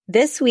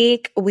This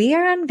week, we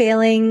are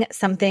unveiling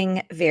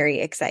something very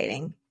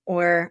exciting,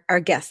 or our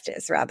guest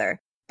is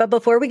rather. But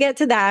before we get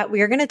to that,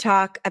 we are going to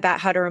talk about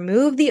how to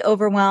remove the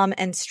overwhelm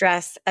and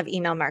stress of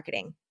email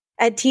marketing.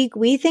 At Teak,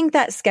 we think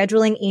that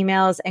scheduling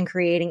emails and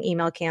creating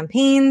email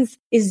campaigns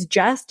is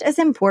just as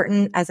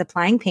important as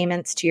applying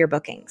payments to your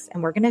bookings.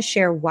 And we're going to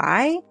share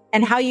why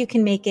and how you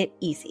can make it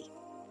easy.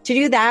 To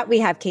do that, we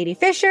have Kaytee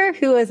Fisher,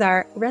 who is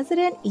our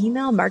resident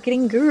email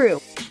marketing guru.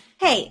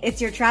 Hey, it's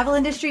your travel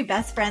industry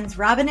best friends,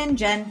 Robin and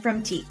Jen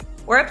from Teak.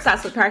 We're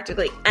obsessed with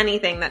practically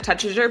anything that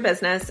touches your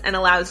business and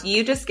allows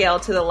you to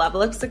scale to the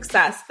level of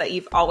success that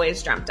you've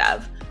always dreamt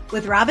of.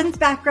 With Robin's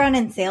background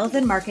in sales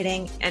and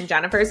marketing and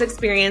Jennifer's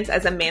experience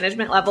as a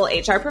management level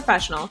HR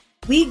professional,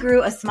 we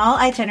grew a small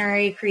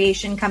itinerary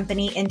creation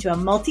company into a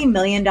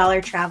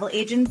multi-million-dollar travel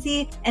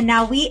agency, and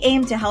now we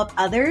aim to help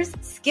others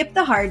skip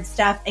the hard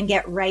stuff and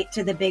get right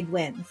to the big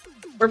wins.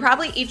 We're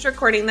probably each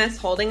recording this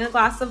holding a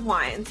glass of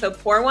wine, so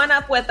pour one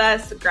up with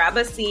us, grab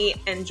a seat,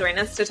 and join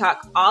us to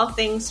talk all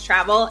things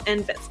travel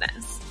and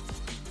business.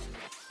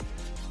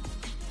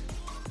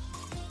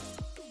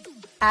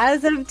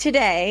 As of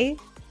today,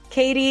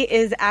 Kaytee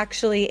is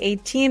actually a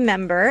team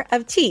member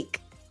of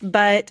Teak,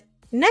 but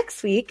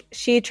next week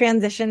she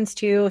transitions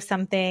to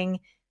something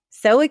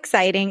so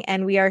exciting,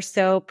 and we are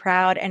so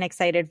proud and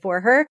excited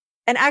for her.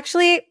 And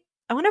actually,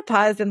 I want to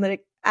pause and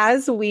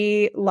as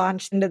we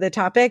launch into the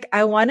topic,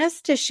 I want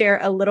us to share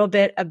a little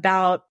bit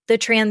about the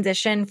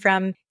transition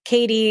from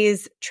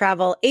Kaytee's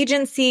travel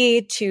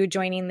agency to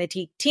joining the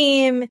Teak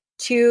team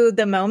to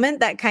the moment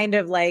that kind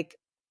of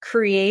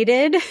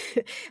created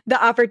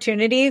the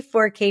opportunity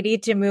for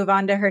Kaytee to move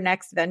on to her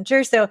next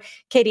venture. So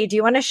Kaytee, do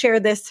you want to share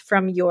this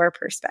from your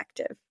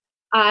perspective?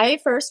 I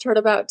first heard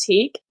about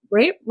Teak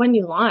right when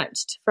you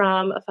launched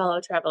from a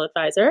fellow travel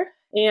advisor,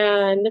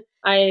 and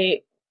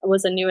I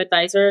was a new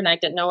advisor and I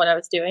didn't know what I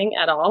was doing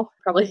at all.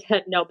 Probably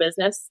had no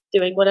business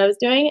doing what I was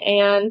doing.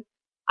 And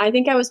I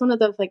think I was one of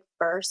the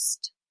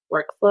first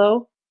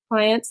workflow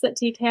clients that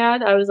Teak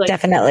had. I was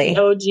definitely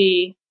the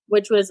OG,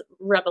 which was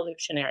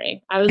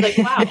revolutionary. I was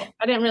wow,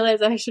 I didn't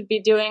realize I should be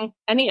doing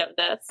any of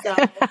this. So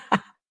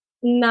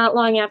not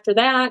long after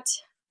that,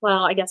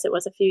 well, I guess it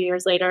was a few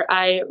years later,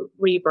 I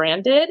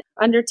rebranded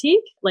under Teak,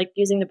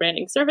 using the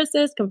branding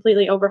services,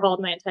 completely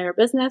overhauled my entire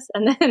business.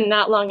 And then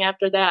not long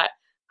after that,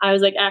 I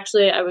was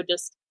actually,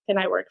 can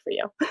I work for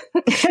you?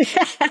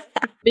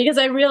 Because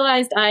I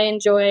realized I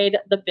enjoyed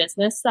the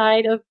business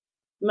side of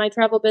my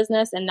travel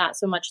business and not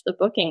so much the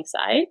booking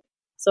side.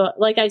 So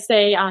like I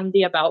say on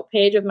the about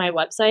page of my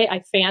website,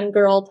 I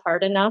fangirled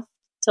hard enough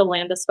to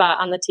land a spot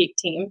on the Teak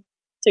team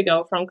to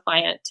go from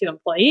client to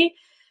employee.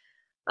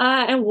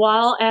 And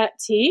while at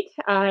Teak,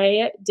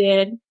 I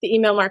did the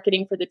email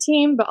marketing for the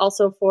team, but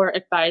also for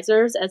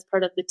advisors as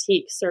part of the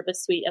Teak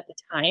service suite at the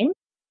time.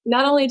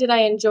 Not only did I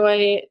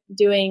enjoy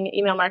doing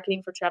email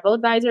marketing for travel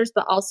advisors,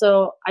 but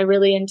also I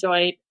really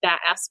enjoyed that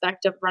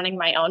aspect of running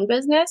my own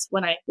business.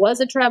 When I was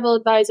a travel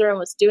advisor and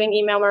was doing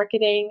email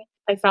marketing,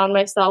 I found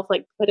myself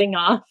putting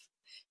off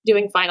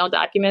doing final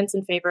documents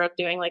in favor of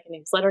doing a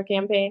newsletter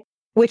campaign.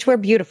 Which were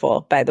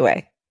beautiful, by the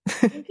way.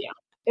 Yeah.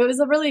 It was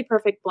a really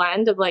perfect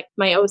blend of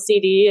my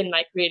OCD and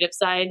my creative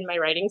side and my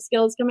writing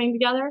skills coming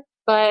together.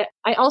 But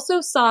I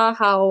also saw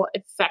how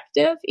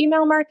effective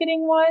email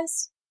marketing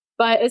was.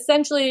 But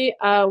essentially,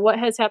 what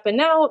has happened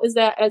now is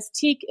that as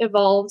Teak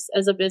evolves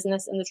as a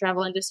business in the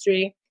travel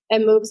industry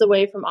and moves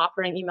away from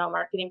offering email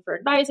marketing for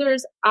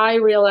advisors, I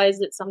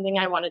realized it's something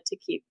I wanted to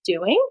keep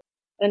doing.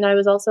 And I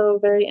was also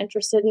very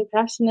interested and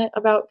passionate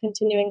about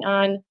continuing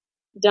on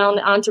down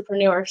the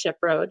entrepreneurship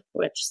road,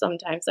 which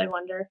sometimes I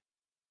wonder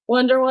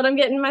what I'm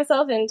getting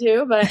myself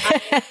into. But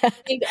I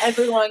think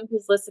everyone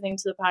who's listening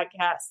to the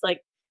podcast,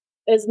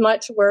 as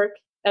much work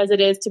as it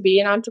is to be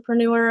an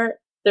entrepreneur,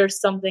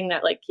 there's something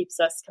that keeps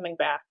us coming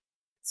back.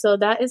 So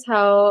that is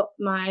how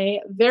my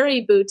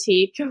very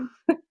boutique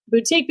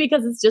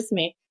because it's just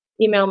me,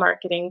 email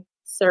marketing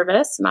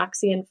service,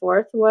 Moxie and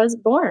Forth, was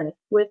born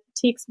with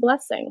Teak's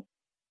blessing.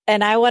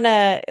 And I want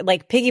to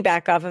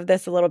piggyback off of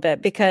this a little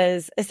bit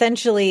because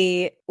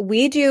essentially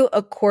we do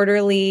a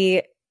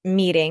quarterly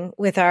meeting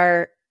with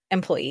our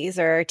employees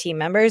or our team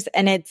members,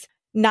 and it's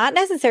not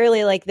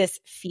necessarily this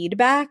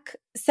feedback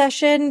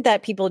session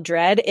that people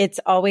dread. It's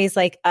always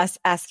us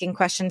asking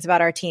questions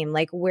about our team.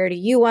 Where do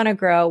you want to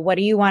grow? What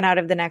do you want out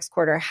of the next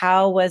quarter?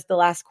 How was the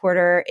last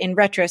quarter in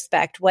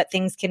retrospect? What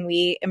things can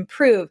we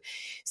improve?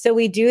 So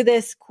we do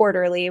this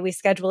quarterly. We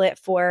schedule it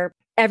for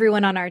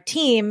everyone on our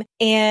team.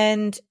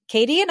 And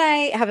Kaytee and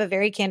I have a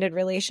very candid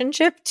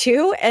relationship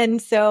too.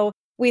 And so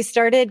we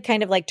started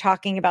kind of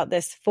talking about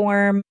this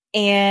form,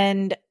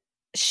 and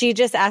she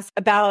just asked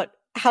about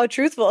how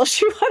truthful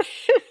she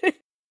wanted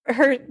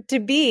her to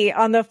be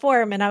on the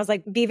form. And I was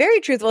be very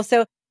truthful.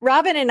 So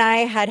Robin and I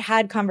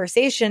had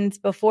conversations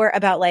before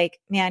about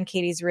man,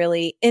 Kaytee's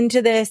really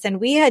into this. And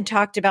we had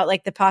talked about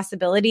the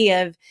possibility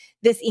of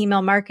this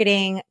email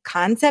marketing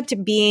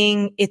concept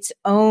being its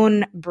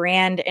own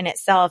brand in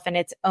itself and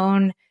its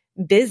own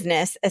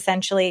business,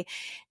 essentially.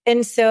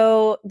 And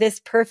so this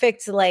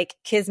perfect like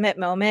kismet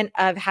moment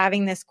of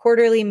having this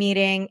quarterly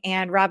meeting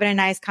and Robin and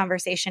I's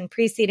conversation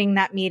preceding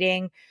that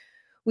meeting,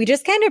 we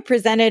just kind of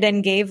presented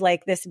and gave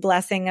like this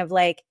blessing of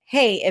like,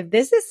 hey, if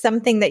this is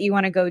something that you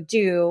want to go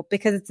do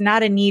because it's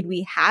not a need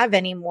we have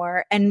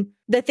anymore. And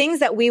the things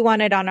that we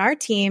wanted on our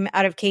team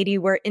out of Kaytee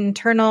were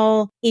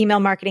internal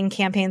email marketing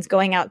campaigns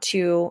going out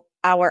to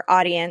our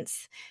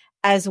audience,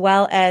 as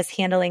well as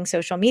handling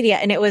social media.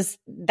 And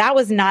that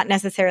was not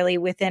necessarily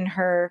within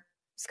her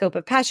scope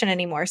of passion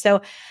anymore.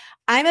 So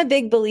I'm a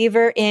big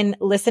believer in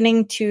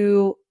listening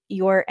to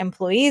your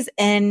employees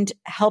and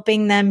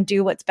helping them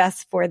do what's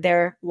best for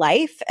their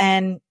life.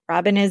 And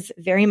Robin is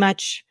very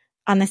much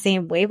on the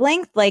same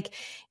wavelength. Like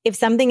if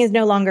something is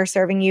no longer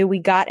serving you, we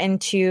got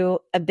into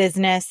a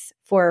business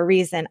for a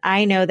reason.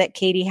 I know that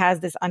Kaytee has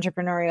this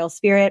entrepreneurial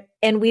spirit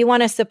and we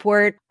want to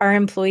support our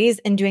employees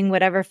in doing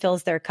whatever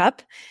fills their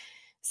cup.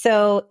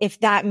 So if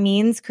that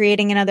means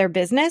creating another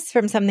business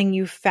from something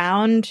you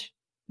found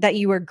that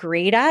you were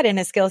great at in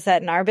a skill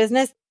set in our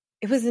business,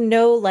 it was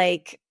no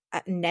like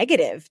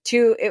negative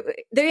to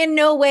it. They in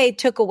no way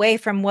took away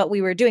from what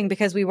we were doing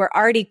because we were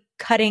already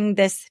cutting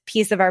this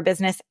piece of our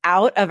business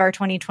out of our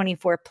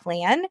 2024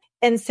 plan.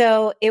 And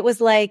so it was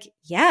like,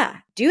 yeah,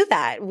 do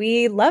that.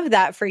 We love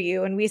that for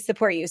you and we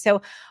support you.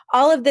 So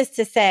all of this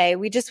to say,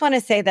 we just want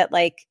to say that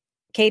like,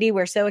 Kaytee,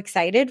 we're so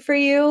excited for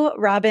you.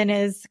 Robin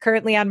is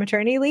currently on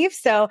maternity leave.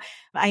 So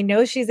I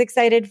know she's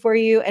excited for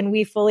you and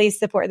we fully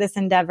support this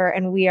endeavor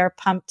and we are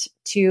pumped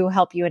to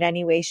help you in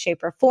any way,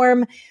 shape, or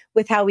form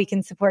with how we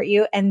can support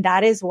you. And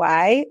that is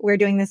why we're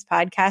doing this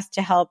podcast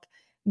to help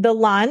the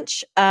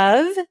launch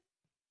of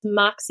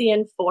Moxie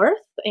and Fourth,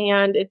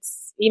 and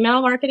it's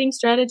email marketing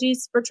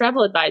strategies for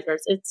travel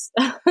advisors. It's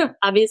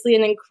obviously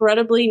an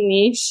incredibly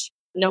niche,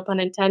 no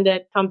pun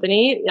intended,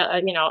 company,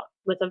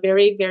 with a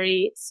very,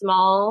 very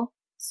small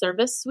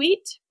service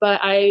suite. But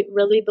I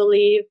really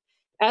believe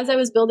as I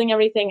was building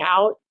everything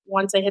out,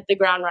 once I hit the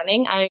ground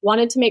running, I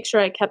wanted to make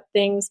sure I kept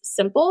things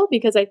simple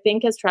because I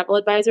think as travel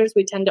advisors,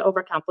 we tend to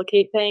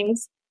overcomplicate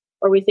things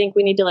or we think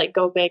we need to like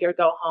go big or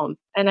go home.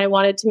 And I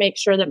wanted to make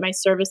sure that my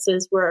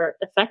services were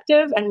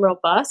effective and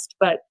robust,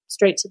 but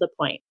straight to the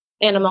point.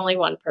 And I'm only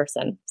one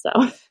person. So,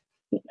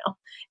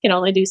 can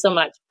only do so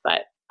much,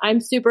 but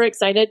I'm super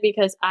excited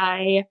because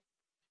I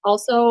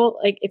also,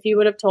 like, if you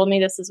would have told me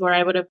this is where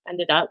I would have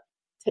ended up,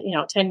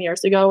 10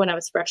 years ago when I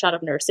was fresh out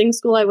of nursing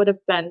school, I would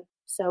have been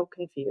so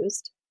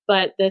confused.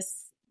 But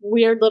this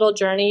weird little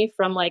journey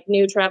from like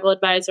new travel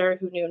advisor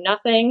who knew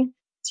nothing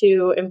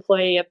to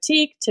employee of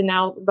Teak to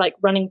now like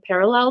running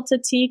parallel to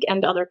Teak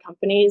and other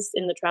companies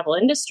in the travel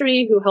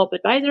industry who help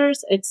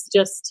advisors, it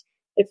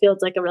feels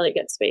like a really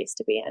good space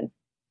to be in.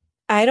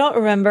 I don't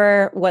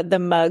remember what the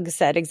mug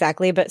said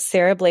exactly, but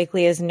Sarah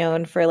Blakely is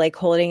known for like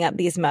holding up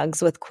these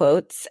mugs with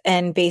quotes.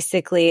 And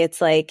basically it's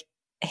like,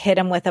 hit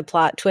them with a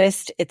plot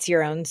twist. It's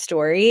your own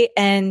story.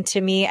 And to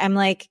me, I'm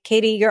like,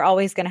 Kaytee, you're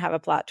always going to have a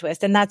plot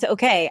twist. And that's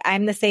okay.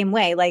 I'm the same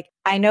way. Like,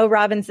 I know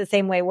Robin's the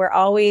same way. We're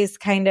always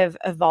kind of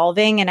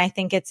evolving. And I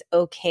think it's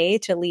okay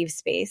to leave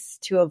space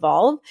to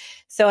evolve.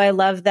 So I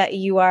love that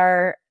you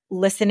are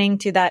listening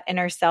to that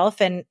inner self.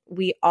 And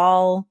we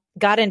all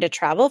got into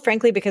travel,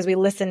 frankly, because we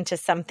listened to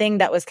something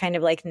that was kind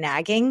of like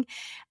nagging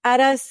at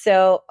us.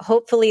 So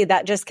hopefully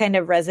that just kind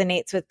of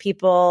resonates with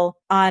people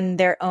on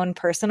their own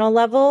personal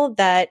level,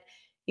 that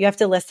you have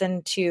to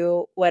listen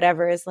to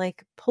whatever is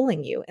like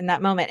pulling you in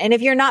that moment. And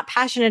if you're not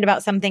passionate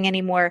about something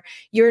anymore,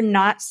 you're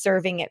not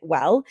serving it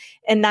well.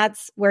 And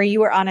that's where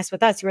you were honest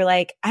with us. You were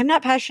like, I'm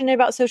not passionate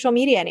about social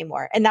media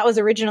anymore. And that was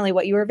originally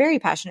what you were very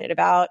passionate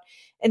about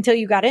until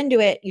you got into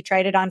it. You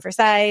tried it on for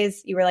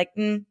size. You were like,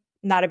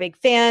 not a big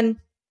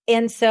fan.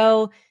 And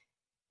so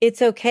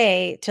it's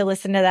okay to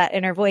listen to that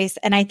inner voice.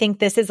 And I think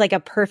this is like a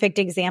perfect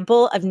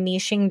example of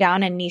niching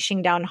down and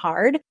niching down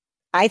hard.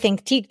 I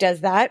think Teak does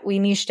that. We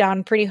niche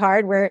down pretty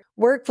hard. We're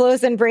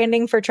workflows and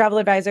branding for travel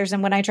advisors.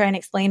 And when I try and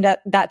explain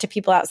that to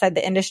people outside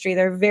the industry,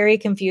 they're very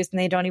confused and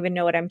they don't even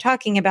know what I'm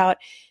talking about.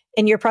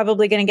 And you're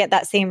probably going to get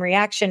that same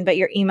reaction, but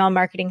your email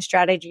marketing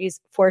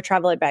strategies for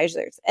travel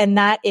advisors. And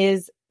that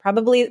is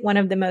probably one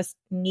of the most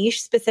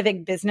niche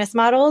specific business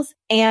models.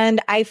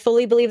 And I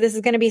fully believe this is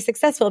going to be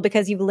successful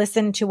because you've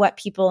listened to what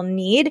people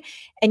need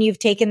and you've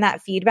taken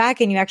that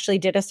feedback and you actually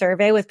did a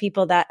survey with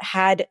people that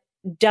had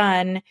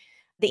done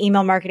the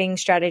email marketing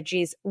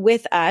strategies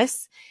with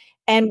us.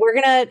 And we're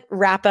going to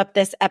wrap up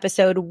this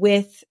episode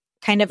with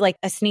kind of like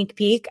a sneak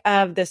peek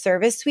of the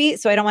service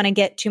suite. So I don't want to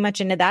get too much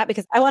into that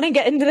because I want to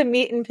get into the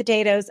meat and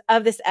potatoes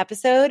of this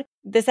episode.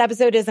 This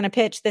episode isn't a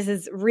pitch. This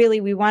is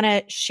really, we want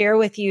to share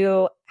with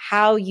you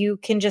how you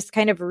can just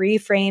kind of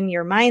reframe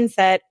your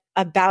mindset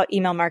about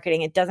email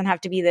marketing. It doesn't have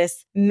to be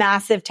this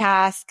massive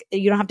task.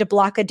 You don't have to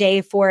block a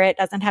day for it. It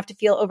doesn't have to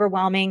feel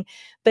overwhelming,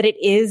 but it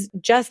is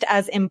just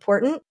as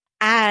important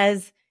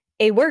as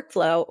a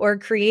workflow or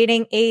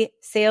creating a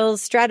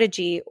sales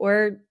strategy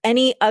or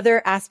any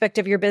other aspect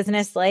of your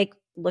business, like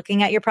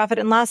looking at your profit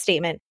and loss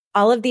statement.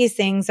 All of these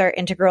things are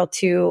integral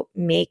to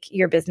make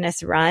your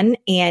business run,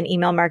 and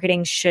email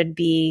marketing should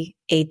be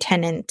a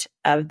tenet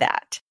of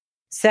that.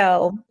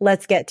 So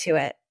let's get to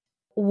it.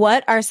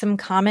 What are some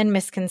common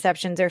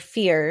misconceptions or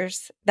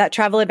fears that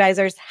travel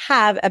advisors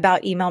have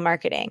about email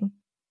marketing?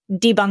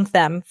 Debunk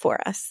them for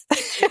us.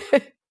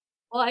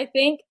 Well, I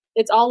think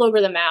it's all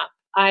over the map.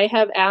 I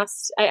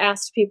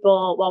asked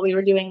people while we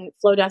were doing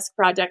flow desk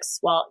projects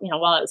while I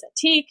was at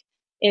Teak,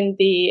 in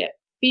the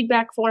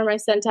feedback form I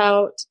sent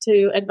out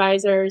to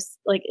advisors,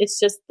 like it's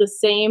just the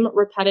same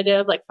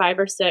repetitive, like 5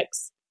 or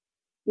 6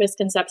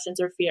 misconceptions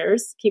or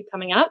fears keep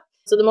coming up.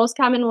 So the most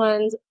common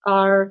ones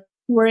are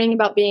worrying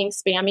about being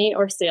spammy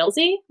or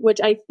salesy, which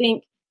I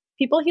think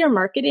people hear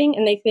marketing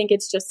and they think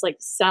it's just like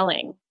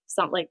selling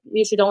something. Like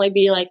you should only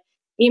be like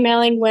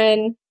emailing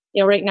when,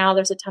 right now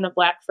there's a ton of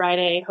Black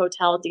Friday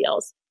hotel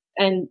deals.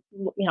 And,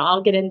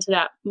 I'll get into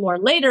that more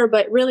later,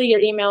 but really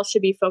your email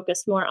should be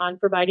focused more on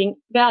providing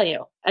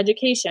value,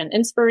 education,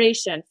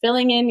 inspiration,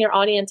 filling in your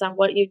audience on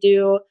what you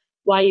do,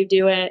 why you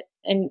do it,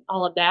 and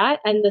all of that.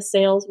 And the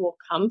sales will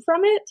come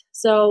from it.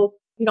 So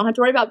you don't have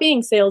to worry about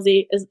being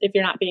salesy if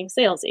you're not being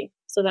salesy.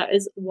 So that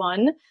is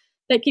one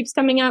that keeps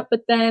coming up.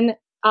 But then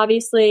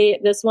obviously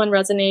this one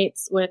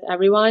resonates with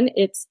everyone.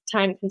 It's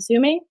time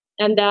consuming.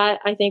 And that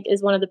I think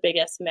is one of the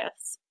biggest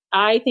myths.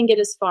 I think it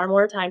is far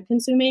more time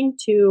consuming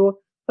to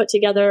put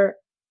together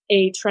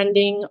a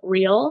trending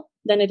reel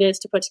than it is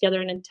to put together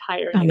an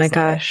entire newsletter. Oh my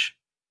gosh.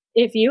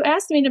 If you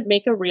asked me to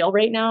make a reel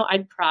right now,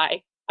 I'd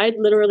cry. I'd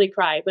literally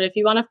cry. But if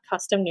you want a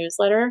custom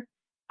newsletter,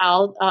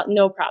 I'll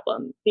no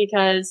problem.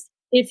 Because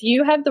if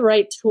you have the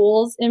right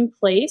tools in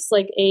place,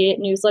 like a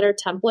newsletter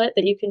template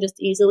that you can just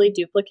easily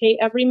duplicate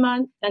every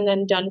month and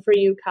then done for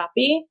you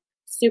copy,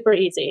 super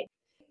easy.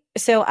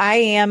 So I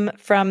am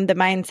from the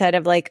mindset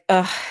of like,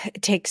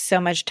 it takes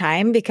so much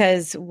time,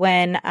 because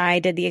when I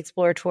did the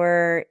Explore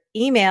Tour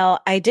email,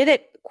 I did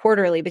it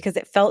quarterly because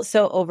it felt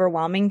so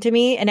overwhelming to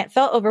me. And it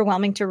felt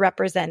overwhelming to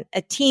represent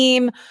a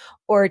team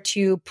or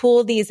to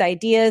pull these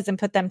ideas and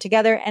put them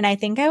together. And I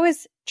think I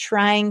was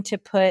trying to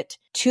put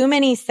too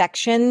many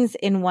sections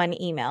in one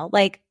email.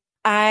 Like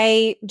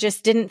I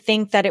just didn't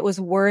think that it was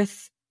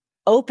worth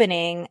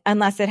opening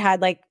unless it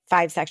had like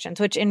 5 sections,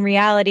 which in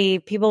reality,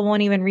 people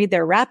won't even read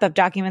their wrap-up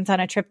documents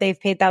on a trip they've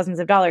paid thousands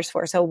of dollars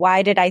for. So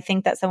why did I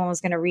think that someone was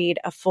going to read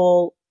a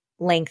full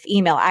length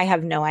email? I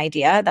have no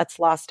idea. That's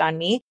lost on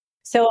me.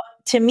 So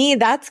to me,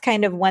 that's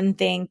kind of one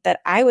thing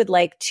that I would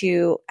like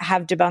to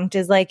have debunked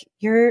is like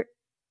your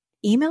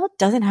email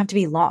doesn't have to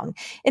be long,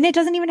 and it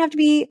doesn't even have to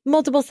be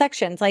multiple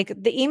sections. Like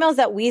the emails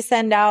that we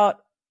send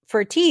out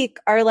for Teak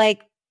are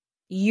like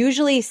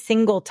usually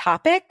single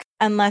topic,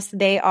 unless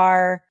they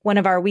are one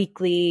of our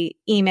weekly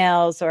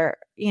emails or,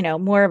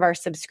 more of our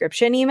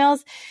subscription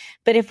emails.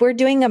 But if we're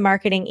doing a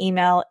marketing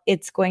email,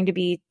 it's going to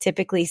be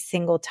typically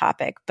single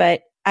topic.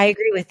 But I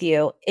agree with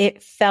you.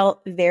 It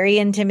felt very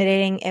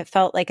intimidating. It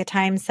felt like a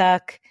time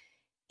suck.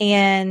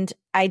 And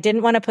I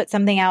didn't want to put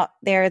something out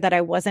there that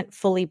I wasn't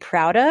fully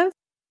proud of.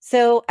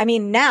 So,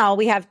 now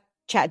we have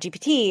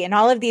ChatGPT and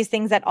all of these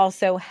things that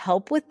also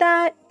help with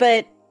that.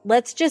 But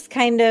let's just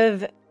kind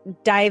of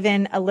dive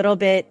in a little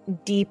bit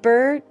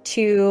deeper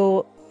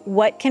to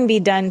what can be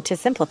done to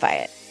simplify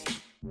it.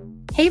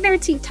 Hey there,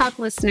 Teak Talk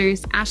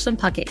listeners, Ashlyn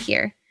Puckett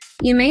here.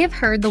 You may have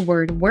heard the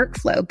word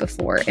workflow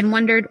before and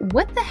wondered,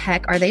 what the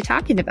heck are they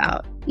talking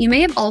about? You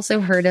may have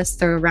also heard us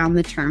throw around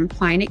the term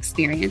client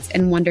experience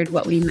and wondered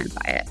what we meant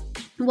by it.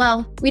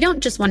 Well, we don't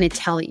just want to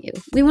tell you,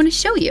 we want to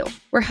show you.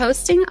 We're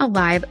hosting a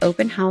live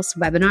open house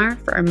webinar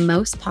for our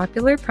most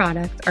popular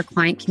product, our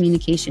client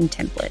communication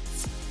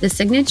templates. The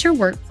signature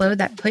workflow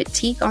that put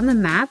Teak on the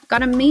map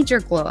got a major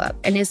glow up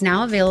and is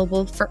now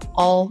available for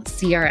all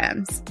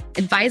CRMs.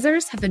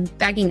 Advisors have been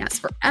begging us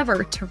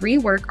forever to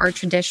rework our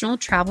traditional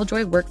Travel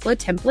Joy workflow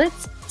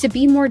templates to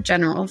be more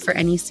general for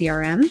any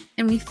CRM,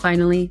 and we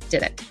finally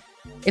did it.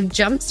 If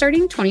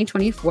jumpstarting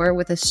 2024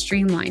 with a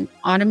streamlined,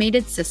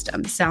 automated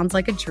system sounds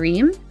like a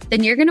dream,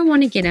 then you're going to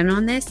want to get in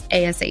on this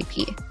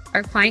ASAP.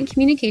 Our client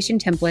communication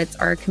templates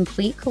are a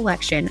complete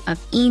collection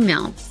of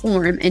email,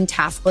 form, and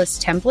task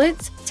list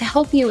templates to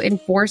help you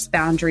enforce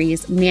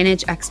boundaries,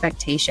 manage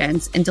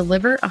expectations, and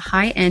deliver a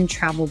high-end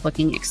travel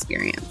booking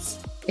experience.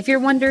 If you're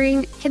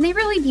wondering, can they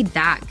really be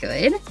that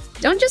good?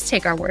 Don't just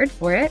take our word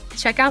for it.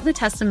 Check out the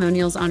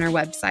testimonials on our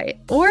website.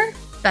 Or,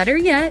 better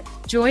yet,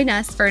 join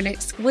us for an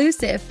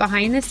exclusive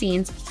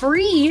behind-the-scenes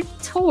free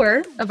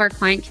tour of our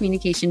client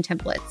communication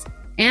templates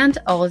and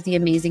all of the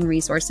amazing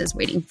resources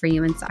waiting for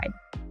you inside.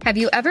 Have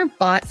you ever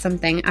bought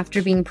something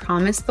after being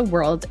promised the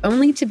world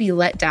only to be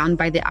let down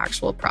by the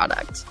actual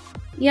product?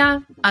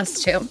 Yeah,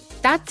 us too.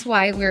 That's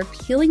why we're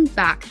peeling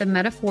back the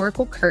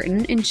metaphorical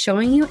curtain and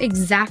showing you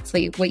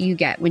exactly what you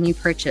get when you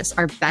purchase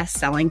our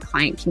best-selling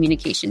client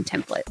communication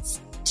templates.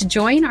 To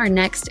join our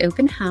next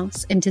open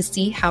house and to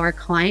see how our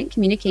client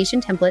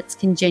communication templates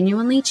can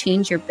genuinely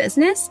change your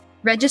business,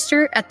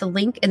 register at the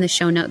link in the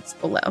show notes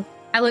below.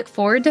 I look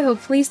forward to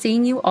hopefully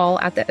seeing you all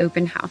at the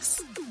open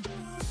house.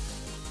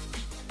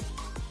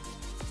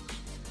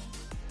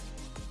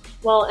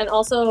 Well, and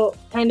also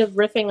kind of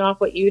riffing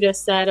off what you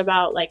just said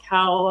about like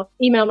how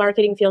email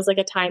marketing feels like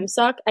a time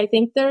suck. I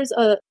think this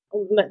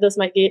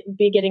might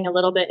be getting a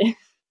little bit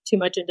too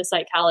much into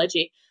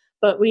psychology.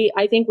 But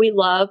I think we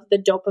love the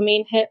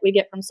dopamine hit we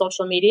get from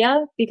social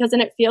media, because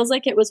then it feels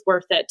like it was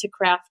worth it to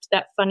craft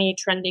that funny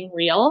trending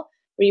reel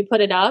where you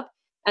put it up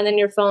and then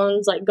your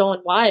phone's like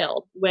going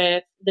wild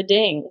with the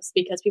dings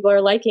because people are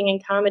liking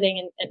and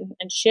commenting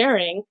and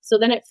sharing. So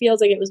then it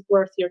feels like it was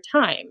worth your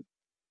time.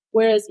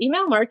 Whereas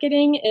email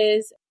marketing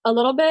is a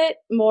little bit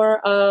more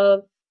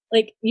of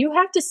like, you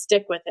have to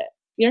stick with it.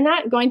 You're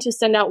not going to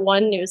send out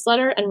one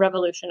newsletter and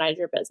revolutionize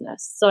your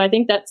business. So I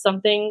think that's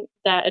something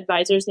that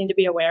advisors need to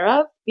be aware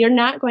of. You're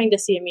not going to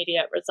see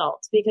immediate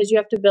results because you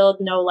have to build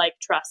know, like,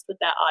 trust with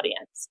that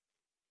audience.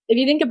 If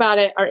you think about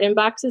it, our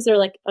inboxes are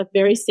like a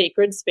very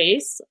sacred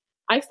space.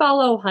 I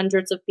follow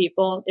hundreds of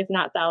people, if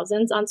not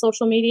thousands, on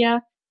social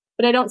media,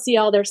 but I don't see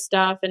all their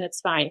stuff and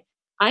it's fine.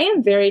 I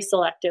am very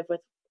selective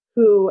with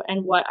who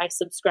and what I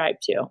subscribe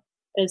to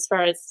as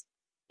far as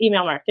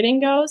email marketing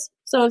goes.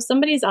 So if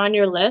somebody's on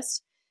your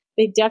list,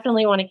 they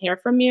definitely want to hear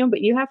from you,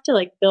 but you have to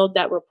like build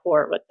that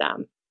rapport with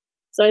them.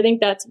 So I think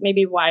that's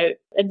maybe why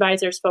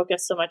advisors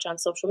focus so much on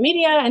social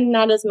media and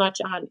not as much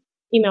on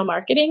email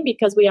marketing,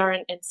 because we are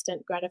an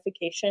instant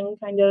gratification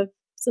kind of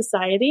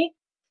society.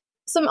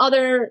 Some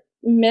other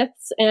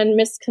myths and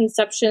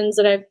misconceptions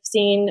that I've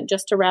seen,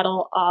 just to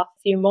rattle off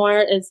a few more,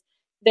 is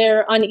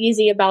they're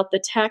uneasy about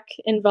the tech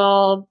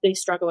involved. They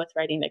struggle with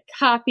writing the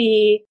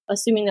copy,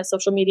 assuming that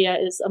social media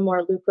is a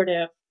more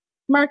lucrative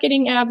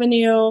marketing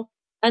avenue.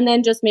 And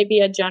then just maybe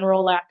a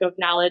general lack of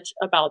knowledge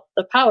about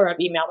the power of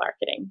email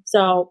marketing.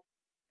 So,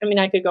 I mean,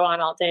 I could go on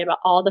all day about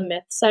all the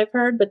myths I've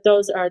heard, but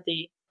those are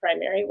the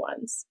primary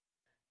ones.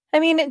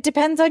 I mean, it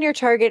depends on your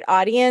target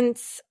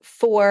audience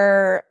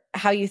for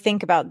how you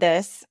think about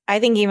this. I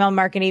think email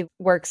marketing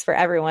works for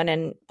everyone,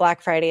 and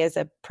Black Friday is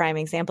a prime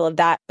example of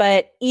that.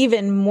 But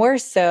even more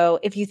so,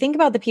 if you think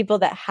about the people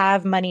that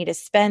have money to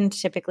spend,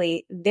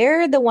 typically,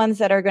 they're the ones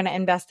that are going to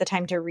invest the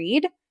time to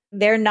read.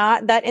 They're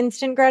not that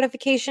instant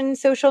gratification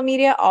social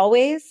media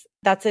always.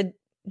 That's a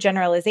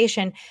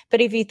generalization.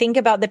 But if you think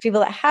about the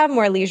people that have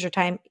more leisure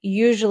time,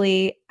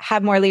 usually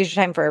have more leisure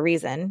time for a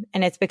reason.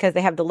 And it's because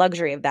they have the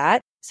luxury of that.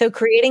 So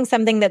creating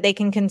something that they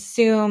can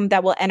consume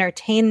that will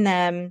entertain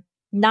them,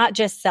 not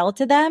just sell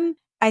to them,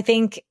 I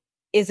think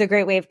is a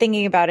great way of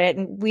thinking about it.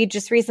 And we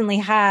just recently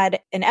had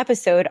an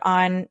episode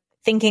on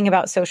thinking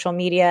about social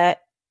media.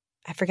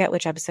 I forget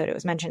which episode it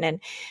was mentioned in,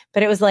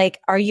 but it was like,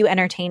 are you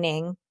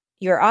entertaining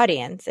your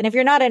audience? And if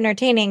you're not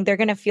entertaining, they're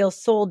going to feel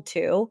sold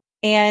to.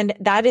 And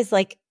that is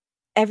like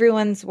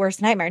everyone's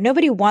worst nightmare.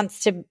 Nobody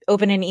wants to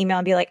open an email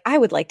and be like, I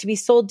would like to be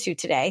sold to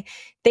today.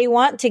 They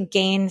want to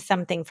gain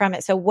something from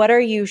it. So what are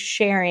you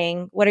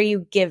sharing? What are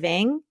you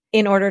giving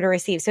in order to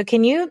receive? So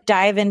can you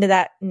dive into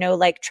that know,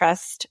 like,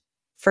 trust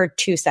for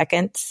 2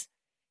 seconds?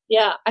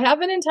 Yeah, I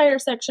have an entire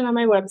section on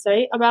my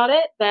website about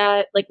it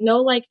that like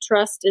know, like,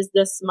 trust is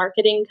this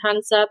marketing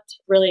concept,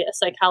 really a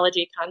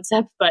psychology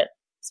concept, but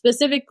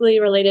specifically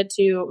related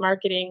to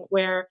marketing,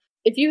 where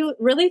if you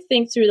really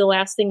think through the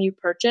last thing you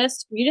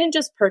purchased, you didn't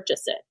just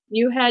purchase it.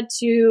 You had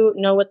to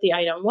know what the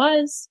item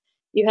was.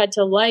 You had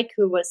to like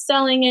who was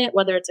selling it,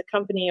 whether it's a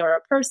company or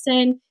a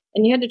person,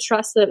 and you had to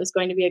trust that it was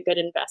going to be a good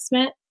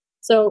investment.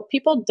 So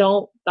people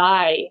don't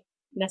buy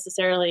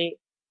necessarily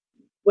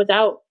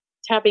without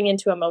tapping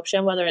into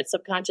emotion, whether it's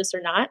subconscious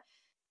or not.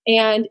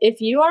 And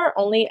if you are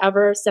only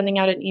ever sending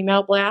out an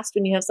email blast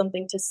when you have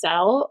something to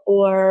sell,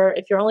 or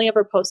if you're only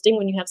ever posting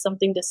when you have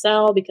something to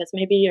sell because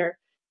maybe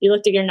you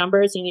looked at your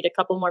numbers, you need a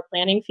couple more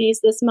planning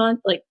fees this month,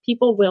 like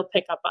people will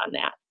pick up on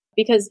that,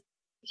 because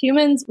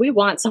humans, we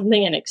want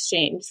something in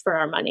exchange for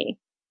our money.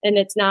 And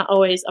it's not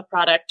always a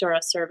product or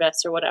a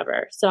service or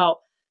whatever. So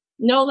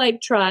know,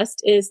 like,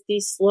 trust is the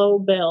slow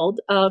build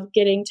of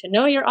getting to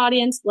know your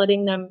audience,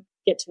 letting them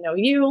get to know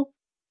you.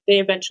 They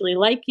eventually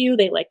like you.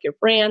 They like your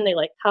brand. They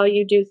like how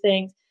you do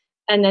things.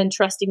 And then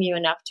trusting you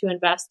enough to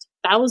invest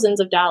thousands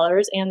of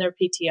dollars and their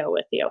PTO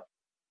with you.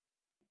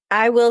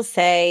 I will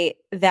say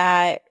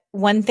that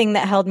one thing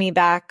that held me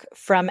back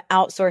from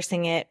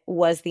outsourcing it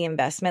was the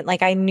investment.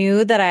 Like, I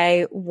knew that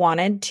I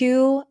wanted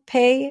to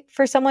pay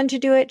for someone to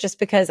do it just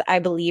because I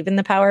believe in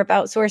the power of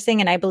outsourcing.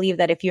 And I believe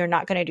that if you're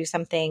not going to do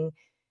something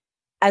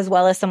as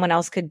well as someone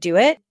else could do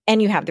it, and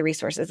you have the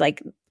resources,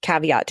 like,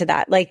 caveat to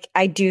that. Like,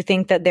 I do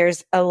think that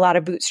there's a lot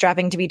of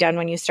bootstrapping to be done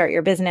when you start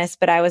your business.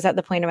 But I was at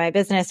the point of my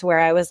business where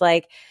I was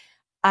like,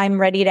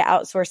 I'm ready to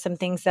outsource some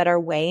things that are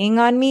weighing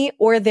on me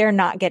or they're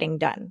not getting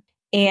done.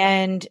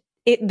 And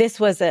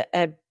this was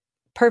a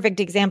perfect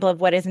example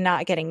of what is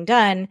not getting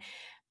done.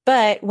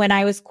 But when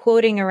I was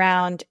quoting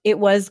around, it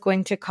was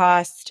going to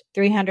cost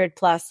 $300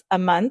 plus a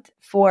month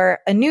for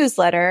a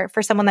newsletter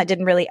for someone that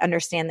didn't really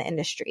understand the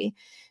industry.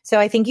 So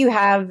I think you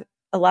have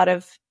a lot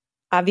of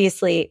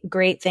obviously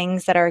great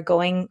things that are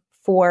going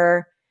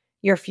for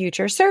your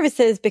future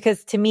services,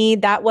 because to me,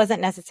 that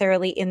wasn't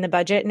necessarily in the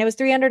budget. And it was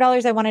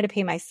 $300 I wanted to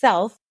pay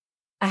myself.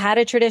 I had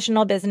a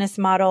traditional business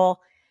model.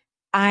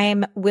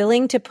 I'm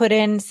willing to put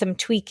in some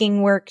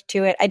tweaking work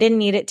to it. I didn't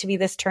need it to be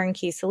this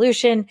turnkey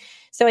solution.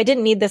 So I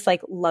didn't need this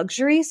like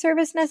luxury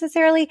service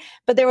necessarily,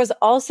 but there was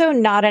also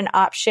not an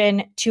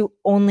option to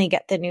only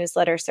get the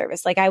newsletter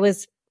service. Like, I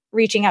was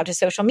reaching out to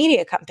social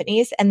media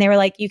companies, and they were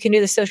like, you can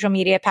do the social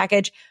media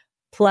package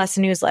plus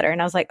newsletter.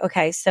 And I was like,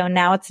 okay, so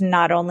now it's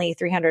not only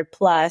 300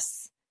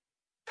 plus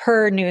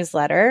per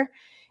newsletter.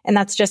 And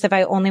that's just if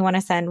I only want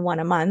to send one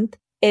a month.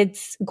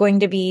 It's going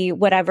to be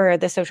whatever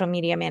the social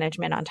media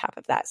management on top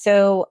of that.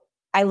 So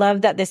I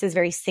love that this is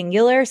very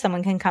singular.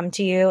 Someone can come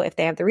to you if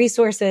they have the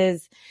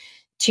resources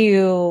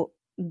to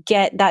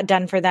get that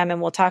done for them.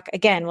 And we'll talk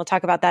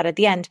about that at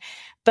the end,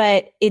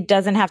 but it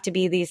doesn't have to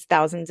be these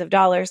thousands of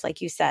dollars,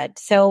 like you said.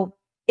 So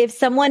if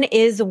someone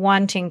is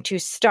wanting to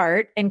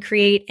start and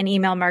create an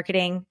email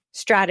marketing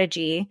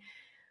strategy,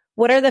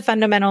 what are the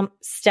fundamental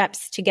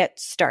steps to get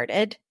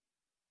started?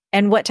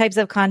 And what types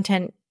of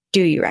content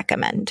do you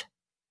recommend?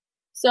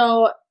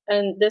 So,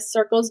 and this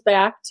circles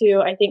back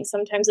to, I think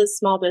sometimes as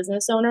small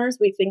business owners,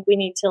 we think we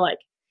need to like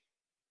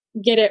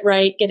get it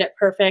right, get it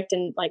perfect,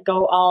 and like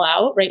go all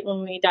out right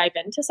when we dive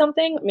into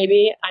something.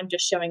 Maybe I'm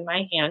just showing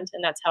my hand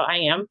and that's how I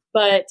am.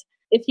 But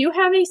if you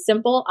have a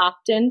simple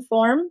opt-in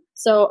form,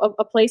 so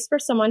a place for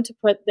someone to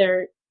put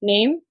their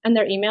name and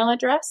their email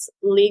address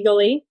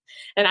legally,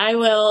 and I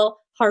will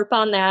harp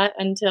on that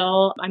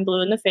until I'm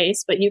blue in the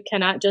face, but you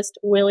cannot just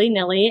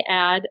willy-nilly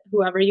add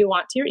whoever you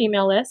want to your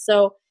email list.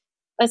 So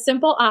a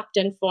simple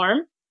opt-in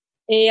form,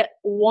 a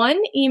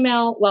one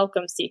email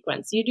welcome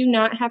sequence. You do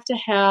not have to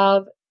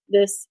have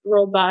this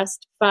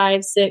robust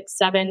 5, 6,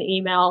 7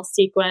 email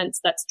sequence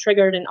that's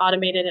triggered and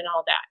automated and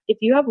all that. If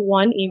you have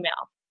one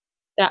email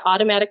that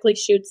automatically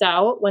shoots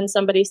out when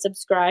somebody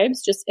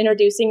subscribes, just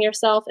introducing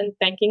yourself and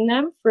thanking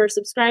them for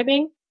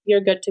subscribing,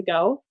 you're good to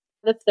go.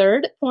 The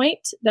third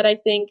point that I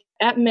think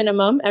at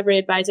minimum every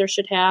advisor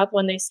should have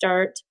when they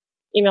start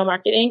email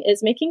marketing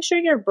is making sure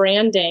your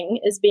branding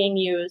is being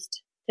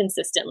used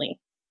consistently.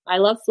 I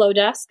love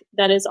Flowdesk.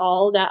 That is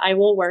all that I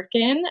will work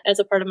in as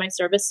a part of my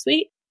service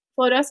suite.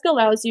 Flowdesk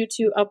allows you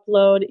to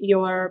upload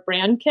your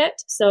brand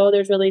kit, so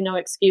there's really no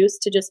excuse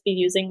to just be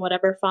using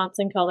whatever fonts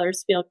and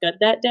colors feel good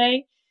that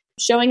day.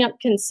 Showing up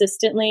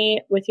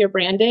consistently with your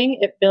branding,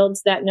 it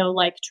builds that know,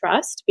 like,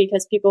 trust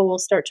because people will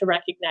start to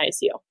recognize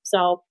you.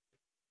 So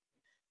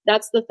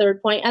that's the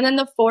third point. And then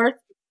the fourth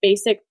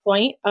basic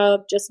point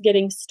of just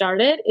getting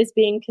started is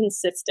being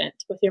consistent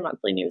with your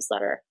monthly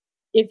newsletter.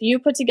 If you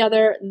put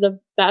together the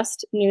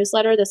best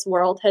newsletter this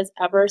world has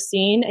ever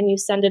seen and you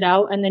send it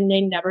out and then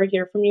they never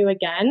hear from you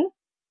again,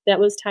 that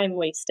was time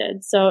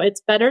wasted. So it's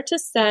better to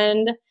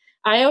send.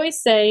 I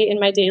always say in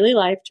my daily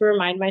life to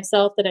remind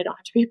myself that I don't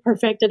have to be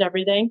perfect at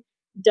everything.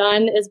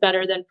 Done is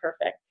better than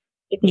perfect.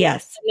 If you're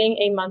sending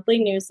a monthly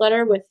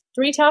newsletter with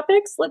 3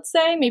 topics, let's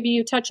say, maybe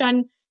you touch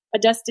on a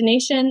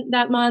destination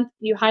that month,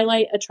 you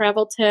highlight a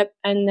travel tip,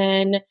 and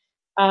then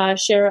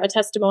share a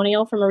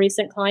testimonial from a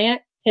recent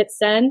client, hit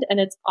send, and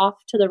it's off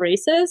to the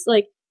races.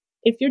 Like,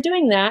 if you're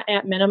doing that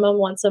at minimum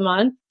once a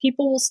month,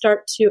 people will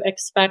start to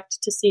expect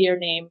to see your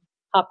name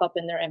pop up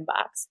in their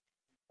inbox.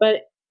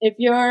 But if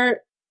you're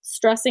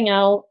stressing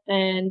out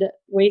and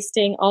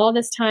wasting all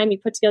this time, you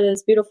put together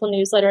this beautiful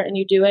newsletter and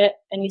you do it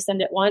and you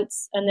send it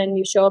once and then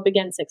you show up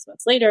again 6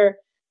 months later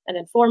and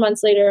then 4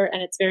 months later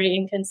and it's very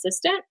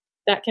inconsistent,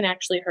 that can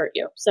actually hurt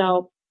you.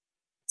 So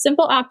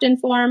simple opt-in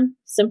form,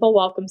 simple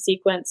welcome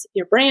sequence,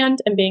 your brand,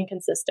 and being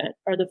consistent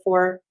are the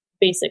 4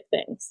 basic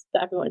things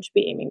that everyone should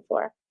be aiming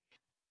for.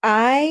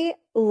 I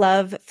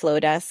love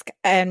Flowdesk,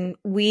 and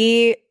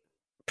we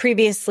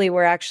previously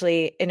were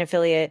actually an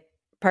affiliate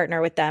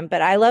partner with them,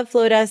 but I love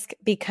Flowdesk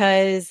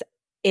because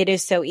it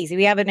is so easy.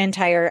 We have an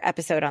entire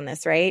episode on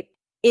this, right?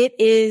 It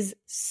is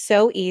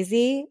so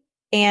easy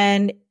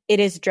and it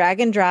is drag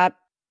and drop.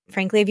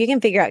 Frankly, if you can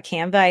figure out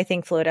Canva, I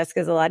think Flowdesk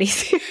is a lot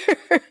easier.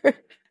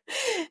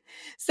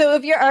 So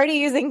if you're already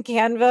using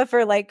Canva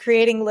for like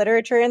creating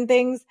literature and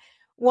things,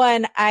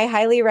 1, I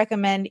highly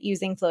recommend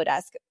using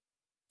Flowdesk.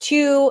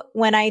 2,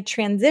 when I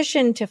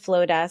transitioned to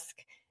Flowdesk,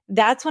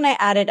 that's when I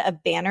added a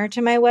banner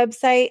to my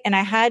website and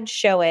I had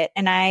Show It.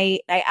 And I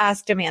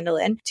asked Amanda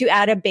Lynn to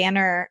add a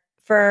banner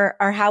for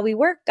our How We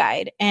Work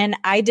guide. And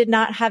I did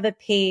not have a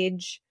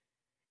page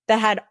that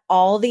had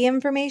all the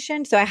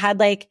information. So I had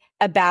like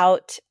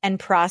about and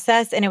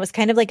process, and it was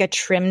kind of like a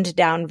trimmed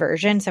down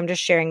version. So I'm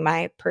just sharing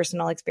my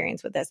personal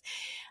experience with this.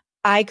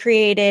 I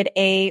created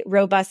a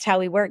robust How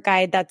We Work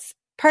guide that's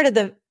part of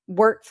the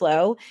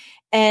workflow.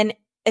 And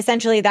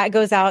essentially that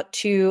goes out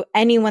to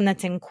anyone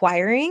that's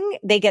inquiring.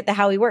 They get the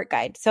How We Work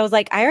guide. So I was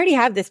like, I already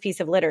have this piece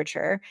of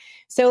literature.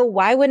 So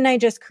why wouldn't I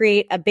just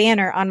create a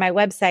banner on my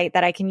website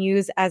that I can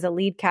use as a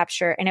lead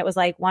capture? And it was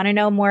like, want to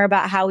know more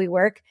about how we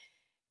work?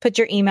 Put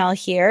your email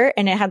here.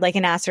 And it had like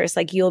an asterisk,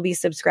 like you'll be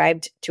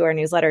subscribed to our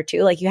newsletter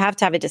too. Like you have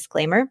to have a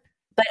disclaimer.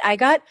 But I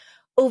got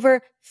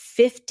over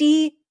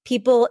 50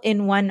 people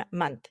in 1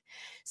 month.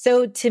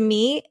 So to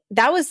me,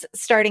 that was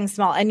starting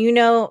small. And you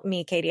know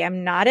me, Kaytee,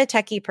 I'm not a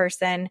techie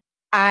person.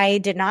 I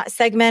did not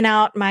segment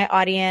out my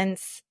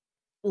audience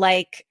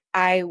like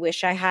I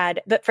wish I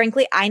had. But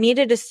frankly, I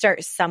needed to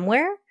start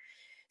somewhere.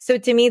 So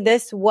to me,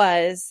 this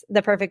was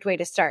the perfect way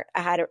to start.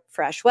 I had a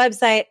fresh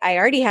website. I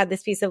already had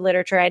this piece of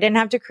literature. I didn't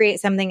have to create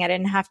something. I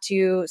didn't have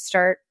to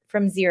start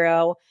from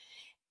zero.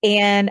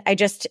 And I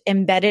just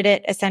embedded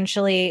it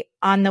essentially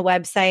on the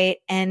website,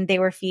 and they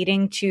were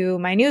feeding to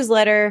my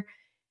newsletter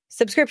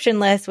subscription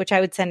list, which I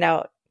would send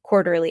out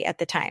quarterly at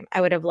the time.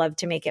 I would have loved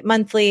to make it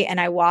monthly, and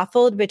I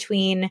waffled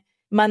between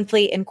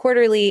monthly and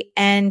quarterly.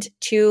 And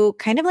to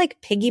kind of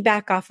like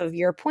piggyback off of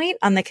your point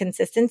on the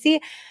consistency,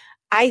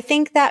 I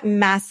think that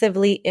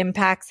massively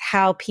impacts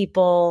how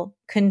people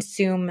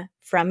consume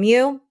from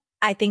you.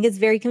 I think it's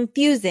very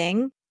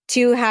confusing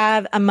to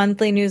have a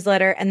monthly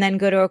newsletter and then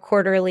go to a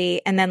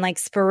quarterly and then like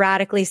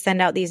sporadically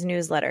send out these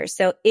newsletters.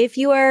 So if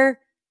you are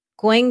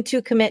going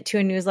to commit to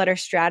a newsletter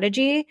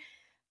strategy,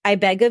 I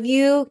beg of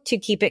you to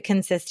keep it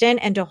consistent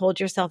and to hold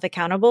yourself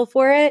accountable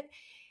for it.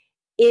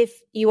 If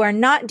you are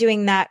not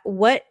doing that,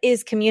 what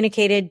is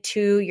communicated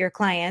to your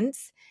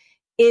clients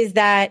is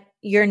that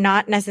you're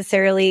not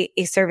necessarily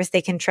a service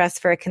they can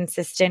trust for a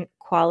consistent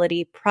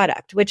quality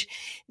product, which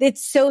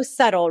it's so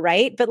subtle,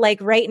 right? But like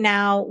right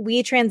now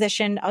we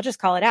transitioned, I'll just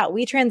call it out.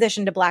 We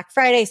transitioned to Black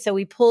Friday. So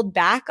we pulled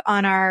back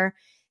on our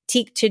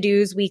Teak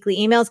to-dos weekly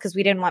emails because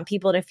we didn't want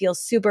people to feel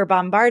super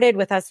bombarded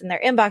with us in their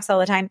inbox all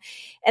the time.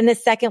 And the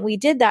second we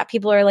did that,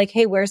 people are like,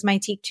 hey, where's my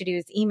Teak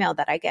to-dos email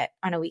that I get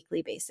on a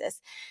weekly basis?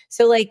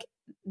 So like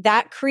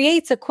that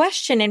creates a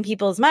question in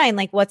people's mind,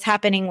 like what's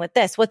happening with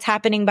this? What's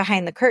happening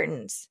behind the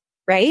curtains,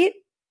 right?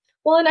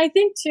 Well, and I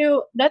think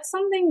too, that's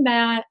something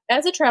that I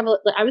was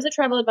a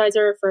travel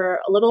advisor for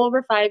a little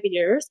over 5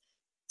 years.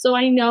 So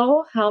I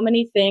know how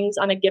many things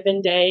on a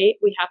given day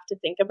we have to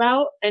think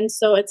about. And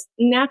so it's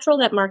natural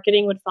that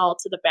marketing would fall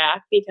to the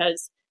back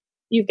because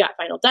you've got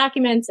final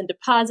documents and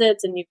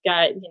deposits and you've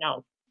got,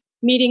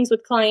 meetings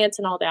with clients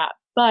and all that.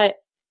 But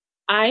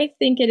I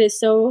think it is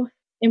so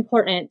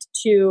important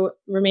to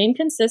remain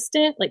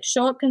consistent, like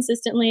show up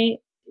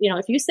consistently.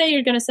 If you say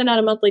you're going to send out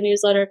a monthly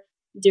newsletter,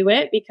 do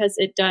it because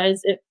it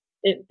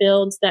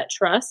builds that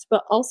trust,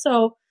 but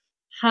also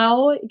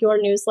how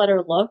your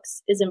newsletter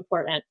looks is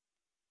important.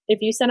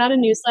 If you send out a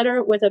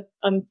newsletter with a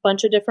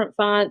bunch of different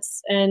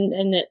fonts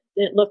and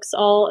it looks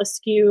all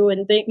askew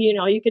and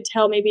you could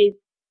tell maybe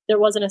there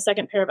wasn't a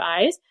second pair of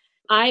eyes.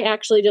 I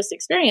actually just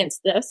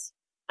experienced this.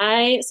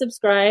 I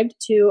subscribed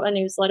to a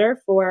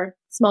newsletter for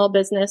small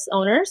business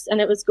owners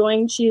and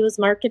she was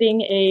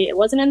marketing it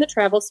wasn't in the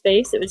travel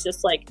space. It was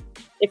just like,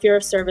 if you're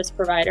a service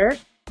provider,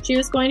 she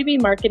was going to be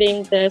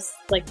marketing this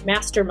like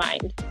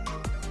mastermind.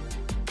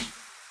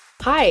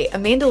 Hi,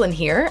 Amanda Lynn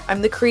here.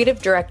 I'm the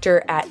creative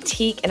director at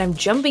Teak, and I'm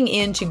jumping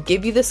in to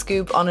give you the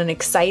scoop on an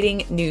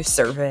exciting new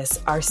service,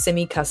 our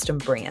semi-custom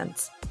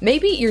brands.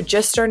 Maybe you're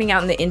just starting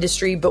out in the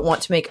industry but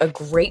want to make a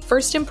great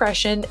first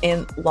impression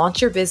and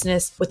launch your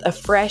business with a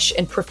fresh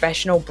and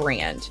professional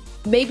brand.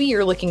 Maybe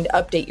you're looking to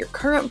update your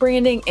current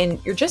branding and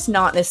you're just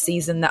not in a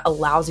season that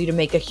allows you to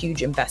make a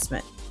huge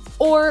investment.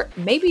 Or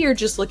maybe you're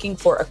just looking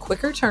for a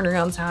quicker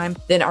turnaround time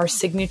than our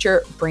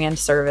signature brand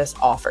service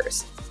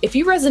offers. If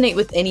you resonate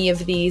with any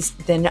of these,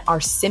 then our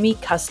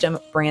semi-custom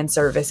brand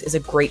service is a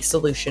great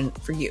solution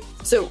for you.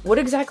 So what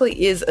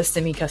exactly is a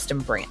semi-custom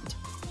brand?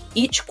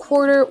 Each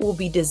quarter, we'll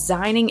be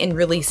designing and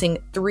releasing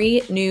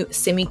 3 new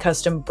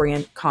semi-custom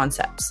brand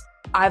concepts.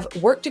 I've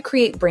worked to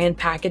create brand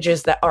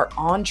packages that are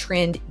on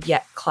trend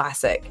yet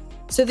classic,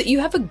 so that you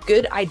have a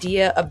good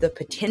idea of the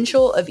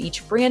potential of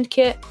each brand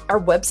kit. Our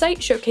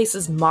website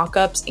showcases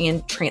mock-ups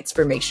and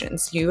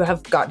transformations. You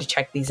have got to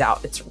check these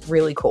out. It's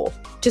really cool.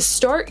 To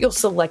start, you'll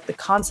select the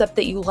concept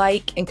that you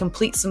like and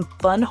complete some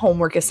fun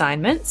homework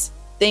assignments.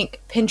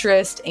 Think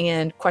Pinterest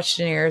and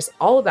questionnaires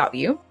all about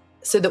you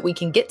so that we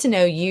can get to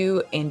know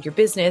you and your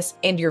business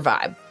and your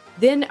vibe.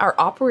 Then our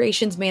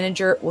operations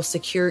manager will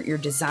secure your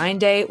design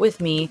day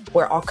with me,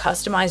 where I'll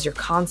customize your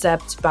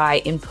concept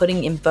by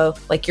inputting info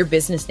like your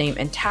business name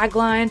and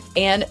tagline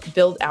and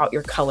build out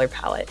your color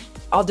palette.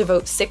 I'll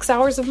devote 6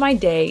 hours of my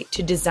day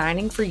to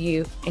designing for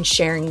you and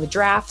sharing the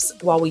drafts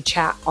while we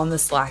chat on the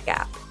Slack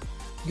app.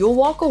 You'll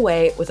walk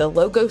away with a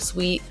logo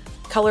suite,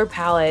 color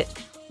palette,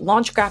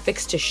 launch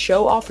graphics to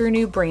show off your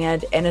new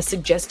brand, and a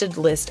suggested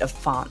list of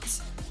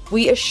fonts.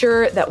 We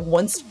assure that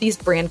once these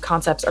brand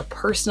concepts are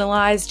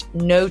personalized,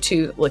 no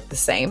two look the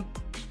same.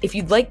 If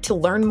you'd like to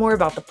learn more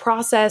about the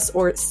process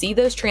or see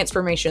those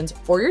transformations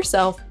for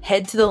yourself,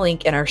 head to the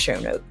link in our show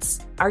notes.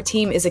 Our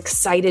team is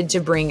excited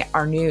to bring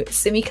our new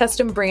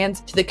semi-custom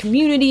brands to the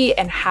community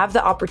and have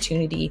the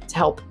opportunity to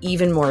help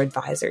even more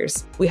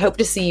advisors. We hope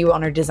to see you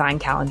on our design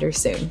calendar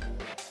soon.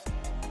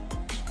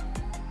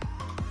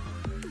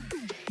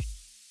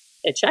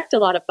 It checked a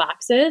lot of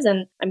boxes,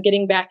 and I'm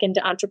getting back into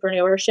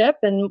entrepreneurship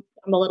and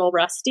I'm a little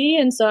rusty.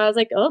 And so I was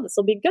like, oh, this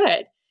will be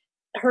good.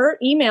 Her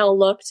email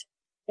looked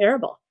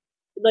terrible.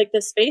 Like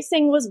the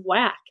spacing was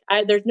whack.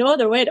 There's no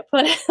other way to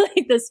put it.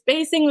 Like the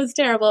spacing was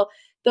terrible.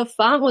 The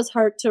font was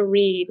hard to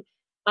read.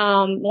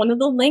 One of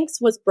the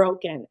links was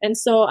broken. And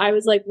so I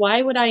was like,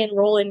 why would I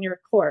enroll in your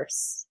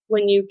course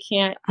when you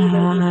can't even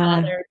be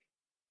bothered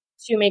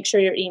to make sure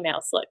your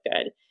emails look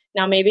good?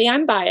 Now, maybe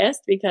I'm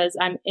biased because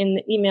I'm in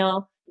the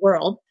email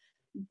world,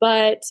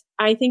 but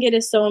I think it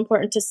is so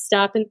important to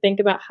stop and think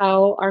about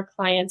how our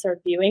clients are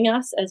viewing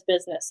us as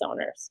business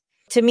owners.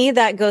 To me,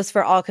 that goes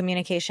for all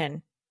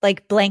communication.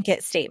 like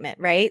blanket statement,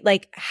 right?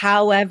 Like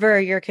however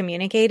you're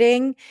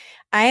communicating,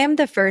 I am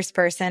the first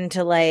person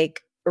to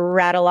like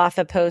rattle off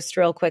a post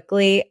real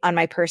quickly on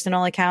my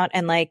personal account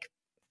and like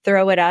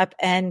throw it up.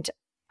 And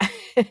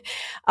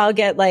I'll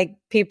get like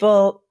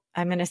people,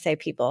 I'm going to say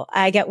people.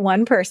 I get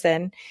one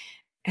person,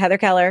 Heather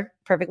Keller,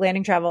 Perfect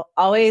Landing Travel,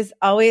 always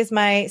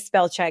my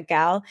spell check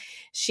gal.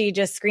 She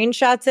just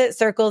screenshots it,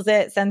 circles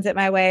it, sends it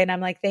my way. And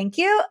I'm like, thank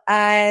you.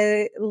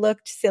 I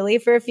looked silly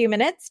for a few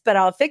minutes, but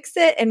I'll fix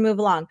it and move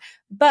along.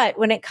 But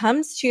when it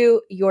comes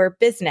to your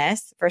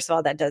business, first of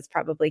all, that does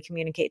probably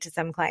communicate to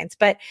some clients.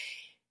 But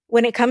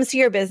when it comes to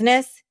your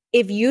business,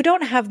 if you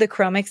don't have the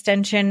Chrome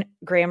extension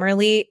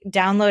Grammarly,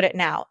 download it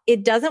now.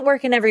 It doesn't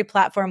work in every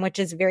platform, which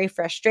is very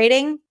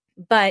frustrating,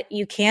 but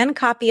you can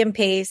copy and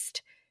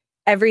paste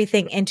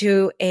everything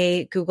into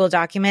a Google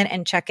document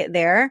and check it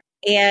there.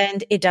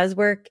 And it does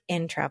work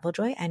in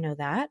TravelJoy. I know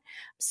that.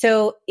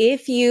 So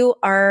if you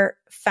are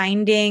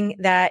finding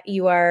that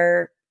you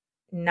are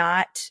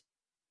not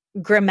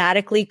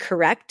grammatically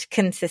correct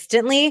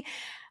consistently,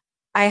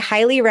 I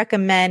highly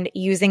recommend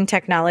using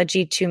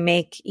technology to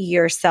make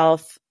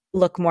yourself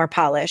look more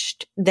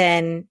polished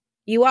than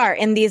you are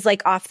in these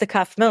like off the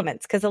cuff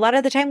moments. Cause a lot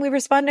of the time we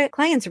respond to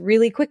clients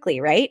really quickly,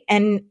 right?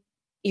 And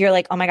you're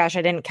like, oh my gosh,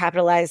 I didn't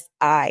capitalize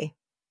I,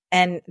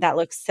 and that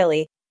looks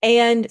silly.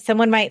 And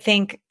someone might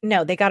think,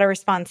 no, they got a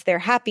response. They're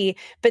happy.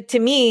 But to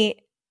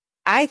me,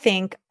 I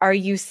think, are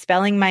you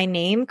spelling my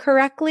name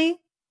correctly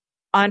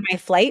on my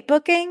flight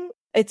booking?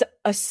 It's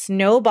a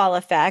snowball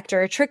effect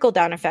or a trickle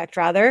down effect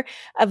rather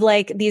of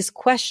like these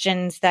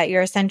questions that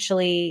you're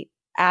essentially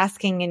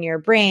asking in your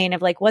brain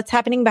of like, what's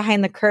happening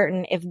behind the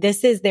curtain if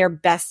this is their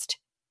best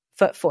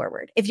foot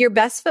forward? If your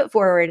best foot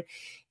forward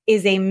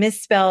is a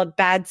misspelled,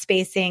 bad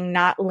spacing,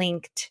 not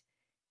linked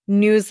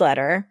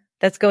newsletter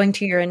that's going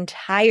to your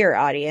entire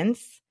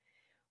audience,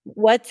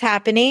 what's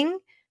happening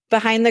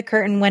behind the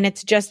curtain when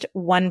it's just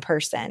one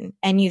person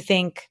and you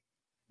think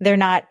they're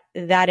not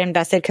that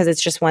invested because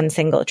it's just one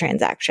single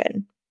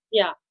transaction?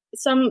 Yeah.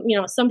 Some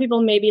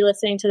people may be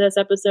listening to this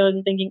episode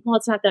and thinking, well,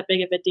 it's not that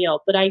big of a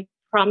deal. But I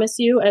promise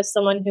you, as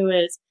someone who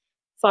is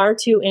far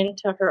too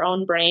into her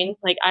own brain,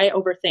 like I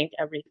overthink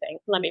everything.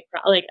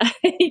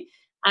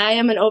 I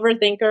am an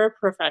overthinker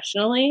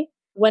professionally.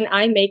 When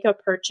I make a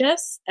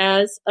purchase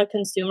as a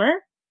consumer,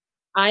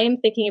 I am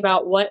thinking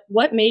about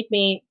what made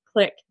me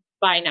click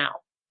buy now.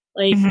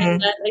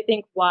 And that's, I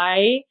think,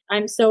 why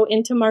I'm so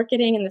into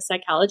marketing and the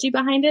psychology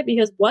behind it,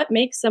 because what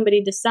makes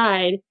somebody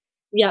decide,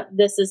 yeah,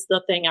 this is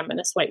the thing I'm going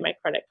to swipe my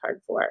credit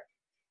card for.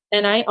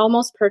 And I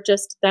almost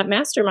purchased that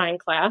mastermind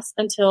class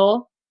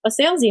until a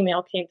sales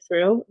email came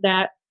through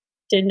that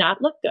did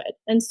not look good.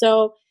 And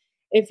so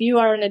if you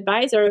are an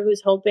advisor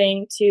who's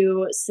hoping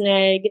to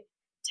snag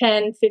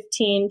 $10,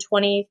 $15,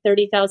 $20,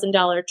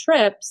 $30,000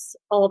 trips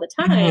all the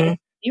time,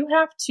 you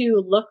have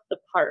to look the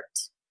part.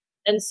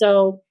 And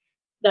so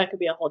that could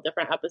be a whole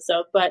different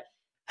episode, but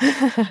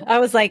I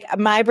was like,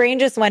 my brain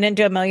just went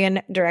into a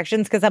million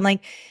directions because I'm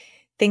like,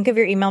 think of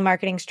your email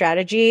marketing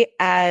strategy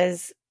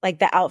as like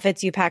the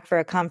outfits you pack for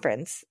a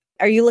conference.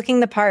 Are you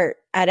looking the part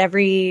at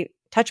every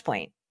touch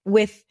point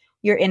with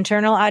your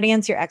internal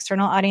audience, your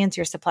external audience,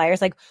 your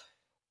suppliers? Like,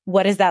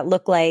 what does that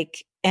look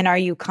like? And are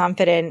you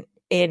confident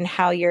in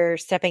how you're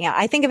stepping out?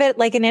 I think of it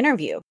like an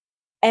interview.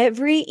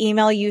 Every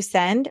email you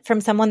send from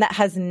someone that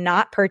has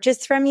not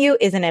purchased from you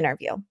is an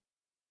interview.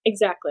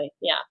 Exactly.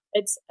 Yeah.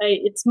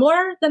 It's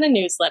more than a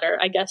newsletter,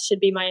 I guess, should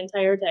be my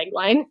entire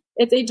tagline.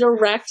 It's a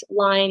direct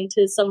line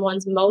to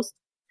someone's most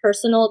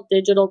personal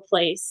digital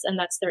place, and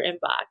that's their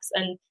inbox.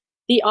 And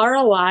the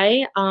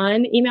ROI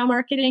on email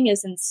marketing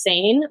is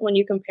insane when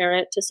you compare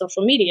it to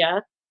social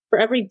media. For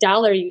every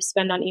dollar you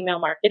spend on email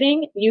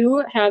marketing,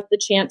 you have the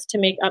chance to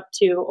make up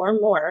to or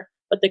more.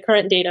 But the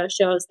current data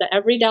shows that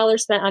every dollar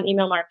spent on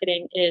email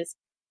marketing is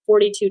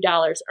 $42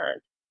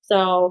 earned.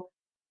 So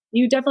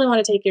you definitely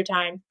want to take your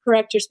time,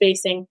 correct your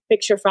spacing,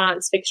 fix your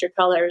fonts, fix your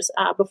colors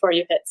before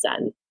you hit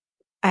send.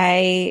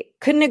 I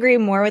couldn't agree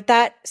more with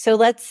that. So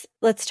let's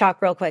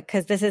talk real quick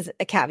because this is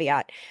a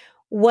caveat.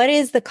 What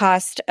is the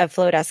cost of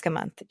Flowdesk a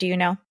month? Do you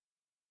know?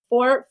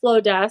 For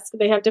Flowdesk,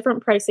 they have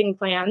different pricing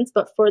plans,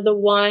 but for the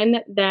one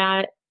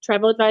that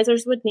travel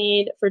advisors would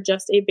need for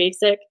just a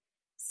basic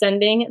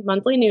sending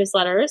monthly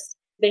newsletters,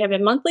 they have a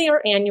monthly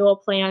or annual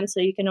plan, so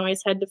you can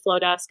always head to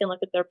Flowdesk and look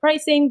at their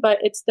pricing, but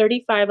it's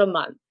 $35 a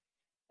month.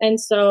 And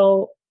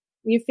so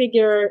you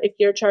figure if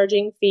you're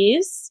charging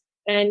fees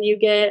and you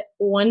get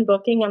one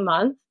booking a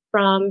month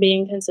from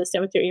being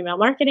consistent with your email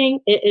marketing,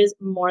 it is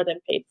more than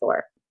paid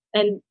for.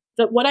 And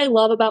what I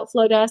love about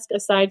Flowdesk,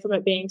 aside from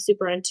it being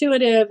super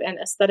intuitive and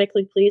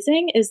aesthetically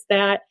pleasing, is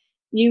that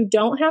you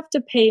don't have to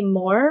pay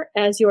more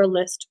as your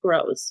list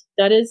grows.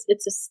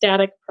 It's a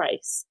static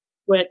price,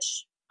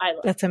 which I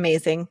love. That's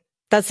amazing.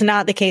 That's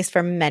not the case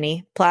for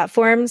many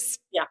platforms.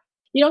 Yeah.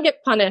 You don't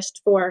get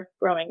punished for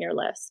growing your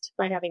list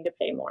by having to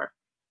pay more.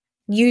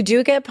 You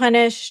do get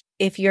punished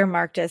if you're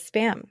marked as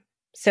spam.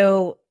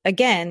 So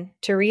again,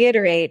 to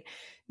reiterate,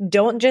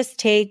 don't just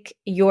take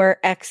your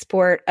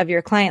export of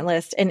your client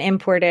list and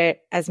import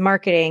it as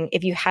marketing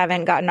if you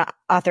haven't gotten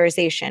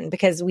authorization,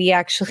 because we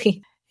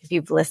actually, if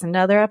you've listened to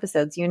other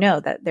episodes, you know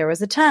that there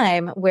was a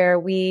time where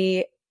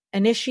we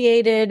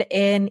initiated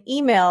an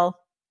email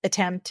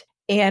attempt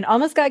and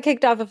almost got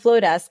kicked off of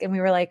Flowdesk. And we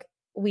were like,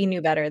 we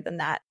knew better than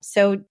that.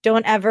 So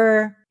don't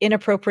ever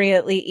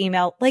inappropriately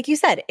email. Like you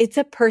said, it's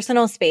a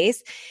personal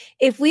space.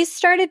 If we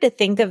started to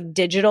think of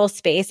digital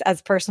space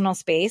as personal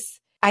space,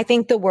 I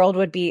think the world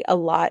would be a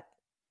lot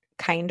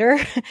kinder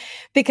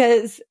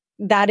because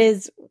that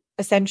is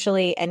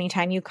essentially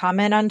anytime you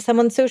comment on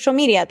someone's social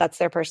media, that's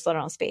their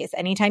personal space.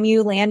 Anytime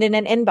you land in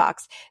an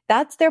inbox,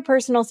 that's their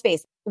personal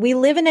space. We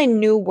live in a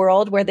new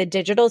world where the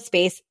digital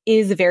space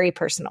is very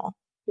personal.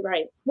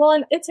 Right. Well,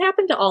 and it's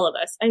happened to all of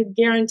us. I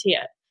guarantee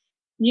it.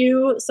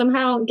 You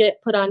somehow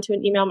get put onto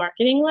an email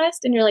marketing list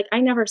and you're like, I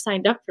never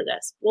signed up for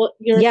this. Well,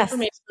 your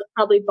information was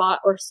probably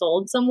bought or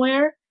sold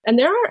somewhere. And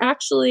there are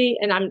actually,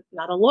 and I'm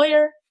not a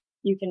lawyer,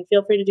 you can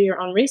feel free to do your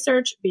own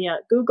research via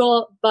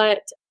Google,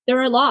 but there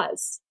are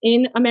laws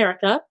in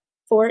America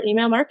for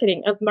email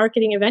marketing, of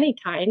marketing of any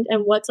kind,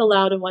 and what's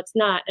allowed and what's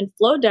not. And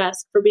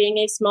Flowdesk, for being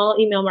a small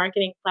email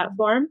marketing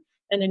platform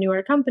and a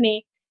newer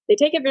company, they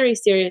take it very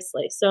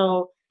seriously.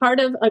 So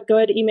part of a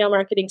good email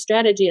marketing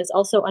strategy is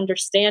also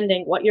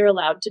understanding what you're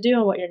allowed to do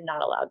and what you're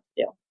not allowed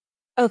to do.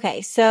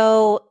 Okay,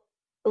 so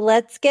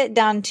let's get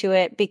down to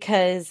it,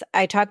 because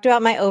I talked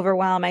about my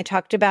overwhelm. I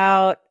talked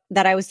about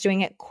that I was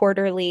doing it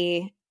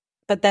quarterly,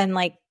 but then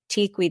like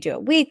Teak, we do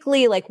it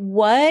weekly. Like,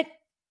 what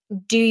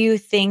do you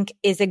think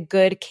is a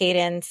good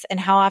cadence, and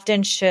how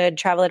often should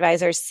travel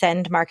advisors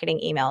send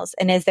marketing emails?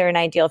 And is there an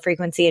ideal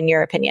frequency in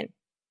your opinion?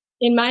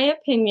 In my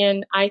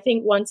opinion, I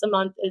think once a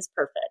month is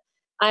perfect.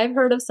 I've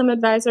heard of some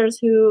advisors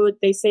who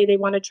they say they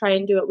want to try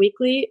and do it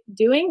weekly.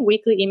 Doing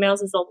weekly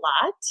emails is a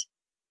lot.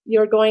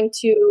 You're going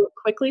to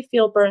quickly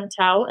feel burnt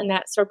out, and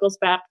that circles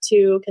back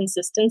to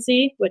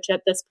consistency, which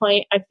at this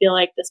point, I feel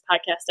like this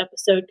podcast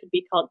episode could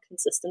be called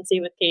Consistency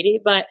with Kaytee,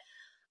 but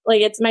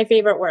like, it's my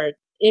favorite word.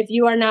 If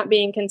you are not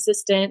being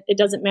consistent, it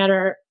doesn't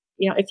matter.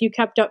 You know, if you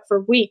kept up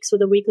for weeks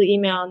with a weekly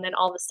email and then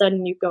all of a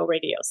sudden you go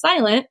radio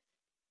silent,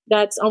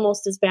 that's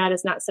almost as bad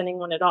as not sending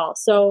one at all.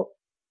 So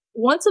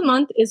once a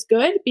month is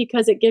good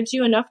because it gives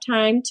you enough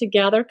time to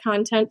gather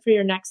content for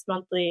your next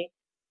monthly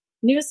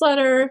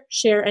newsletter,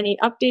 share any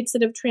updates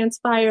that have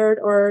transpired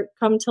or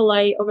come to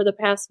light over the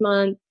past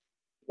month,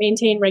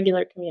 maintain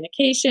regular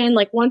communication.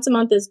 Like, once a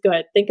month is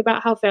good. Think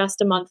about how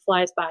fast a month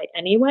flies by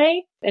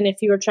anyway. And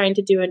if you were trying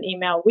to do an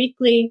email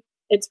weekly,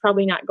 it's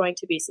probably not going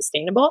to be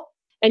sustainable,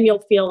 and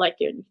you'll feel like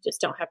you just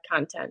don't have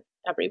content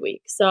every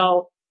week.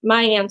 So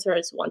my answer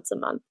is once a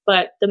month.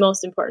 But the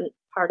most important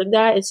part of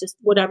that is just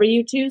whatever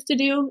you choose to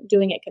do,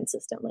 doing it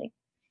consistently.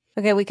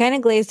 Okay, we kind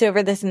of glazed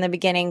over this in the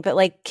beginning, but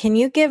like, can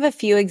you give a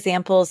few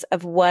examples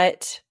of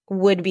what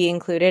would be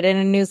included in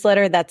a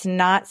newsletter that's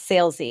not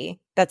salesy,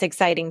 that's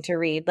exciting to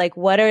read? Like,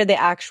 what are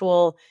the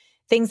actual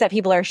things that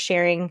people are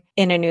sharing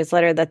in a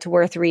newsletter that's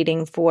worth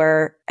reading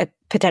for a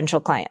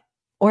potential client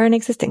or an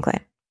existing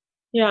client?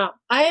 Yeah,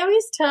 I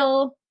always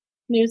tell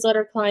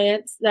newsletter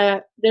clients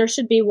that there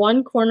should be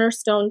one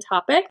cornerstone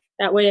topic.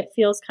 That way it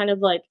feels kind of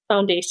like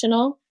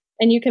foundational,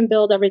 and you can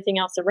build everything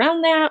else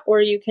around that,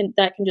 or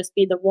that can just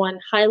be the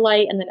one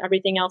highlight and then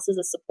everything else is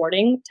a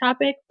supporting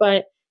topic.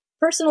 But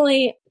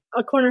personally,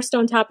 a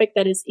cornerstone topic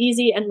that is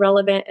easy and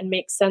relevant and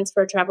makes sense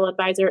for a travel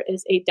advisor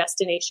is a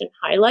destination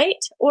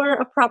highlight or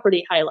a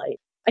property highlight.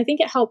 I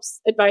think it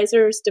helps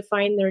advisors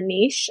define their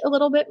niche a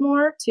little bit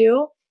more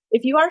too.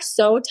 If you are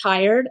so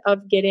tired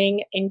of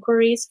getting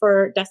inquiries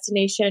for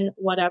destination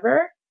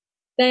whatever,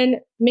 then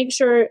make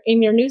sure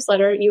in your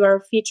newsletter you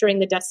are featuring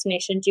the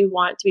destinations you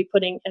want to be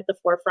putting at the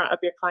forefront of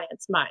your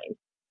client's mind.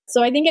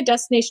 So I think a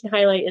destination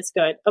highlight is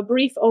good. A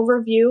brief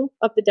overview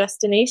of the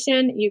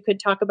destination. You could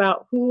talk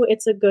about who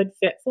it's a good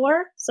fit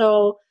for.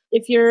 So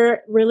if you're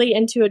really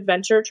into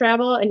adventure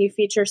travel and you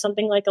feature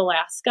something like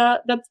Alaska,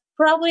 that's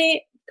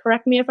probably,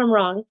 correct me if I'm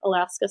wrong,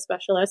 Alaska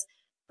specialist,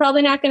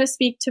 probably not going to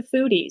speak to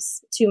foodies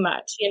too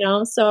much,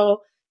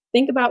 So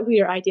think about who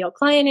your ideal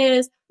client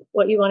is,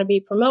 what you want to be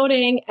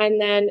promoting,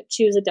 and then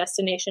choose a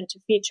destination to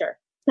feature.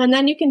 And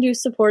then you can do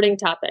supporting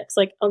topics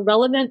like a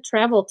relevant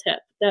travel tip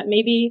that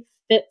maybe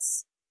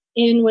fits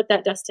in with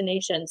that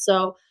destination.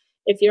 So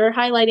if you're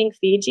highlighting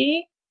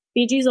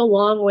Fiji's a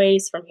long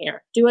ways from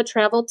here. Do a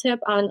travel tip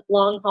on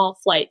long haul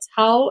flights.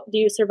 How do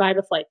you survive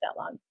a flight that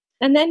long?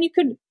 And then you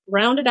could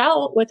round it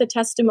out with a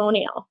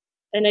testimonial.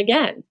 And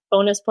again,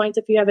 bonus points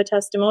if you have a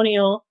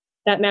testimonial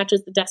that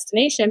matches the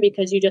destination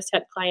because you just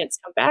had clients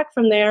come back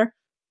from there,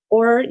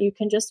 or you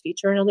can just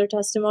feature another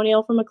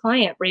testimonial from a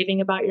client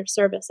raving about your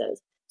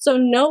services. So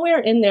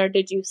nowhere in there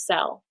did you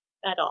sell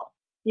at all.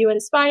 You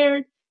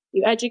inspired,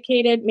 you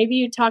educated, maybe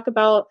you talk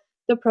about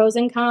the pros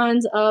and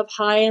cons of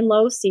high and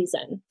low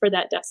season for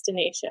that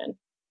destination.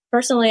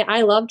 Personally,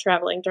 I love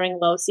traveling during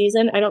low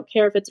season. I don't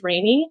care if it's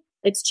rainy.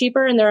 It's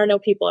cheaper and there are no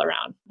people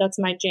around. That's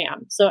my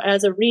jam. So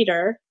as a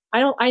reader,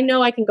 I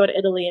know I can go to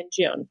Italy in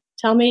June.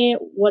 Tell me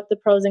what the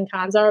pros and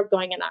cons are of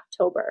going in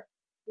October.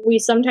 we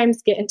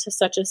sometimes get into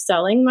such a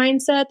selling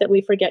mindset that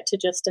we forget to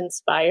just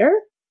inspire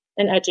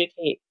and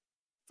educate.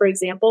 For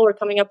example, we're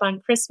coming up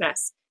on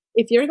Christmas.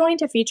 If you're going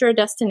to feature a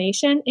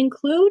destination,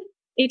 include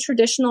a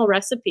traditional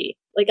recipe,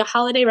 like a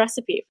holiday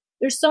recipe.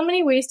 There's so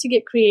many ways to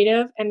get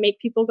creative and make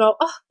people go,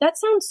 oh, that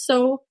sounds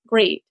so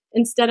great,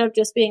 instead of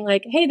just being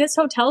like, hey, this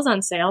hotel's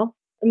on sale.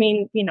 I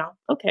mean,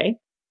 okay,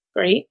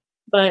 great.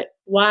 But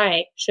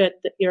why should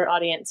your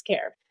audience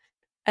care?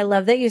 I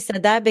love that you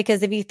said that,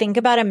 because if you think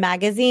about a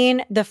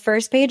magazine, the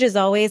first page is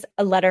always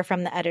a letter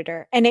from the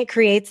editor, and it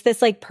creates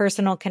this like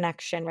personal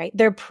connection, right?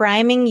 They're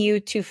priming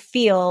you to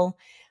feel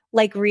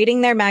like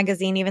reading their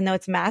magazine, even though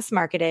it's mass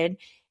marketed,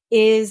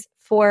 is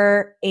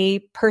for a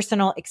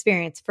personal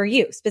experience for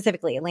you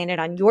specifically. It landed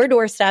on your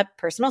doorstep,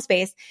 personal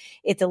space.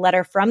 It's a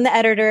letter from the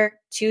editor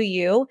to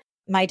you.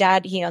 My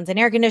dad, he owns an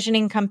air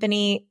conditioning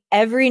company.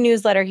 Every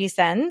newsletter he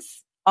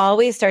sends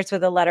always starts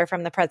with a letter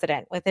from the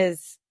president with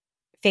his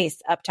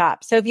face up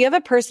top. So if you have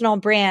a personal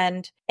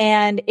brand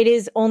and it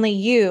is only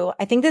you,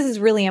 I think this is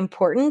really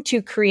important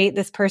to create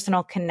this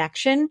personal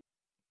connection.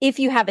 If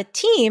you have a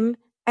team,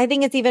 I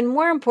think it's even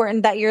more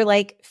important that you're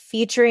like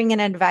featuring an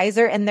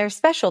advisor in their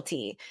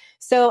specialty.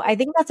 So I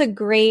think that's a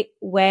great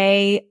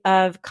way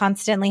of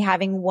constantly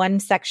having one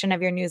section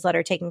of your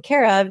newsletter taken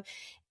care of,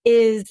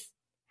 is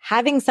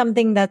having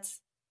something that's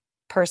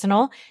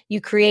personal.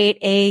 You create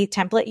a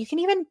template. You can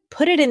even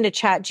put it into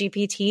Chat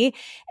GPT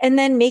and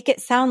then make it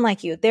sound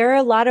like you. There are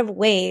a lot of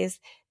ways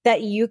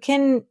that you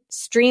can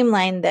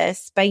streamline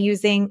this by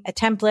using a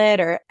template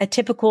or a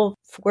typical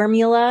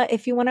formula,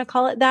 if you want to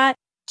call it that,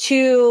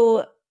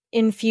 to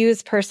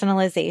infuse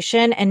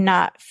personalization and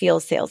not feel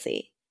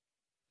salesy.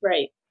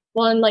 Right.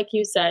 Well, and like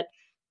you said,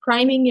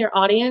 priming your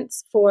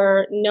audience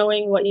for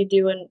knowing what you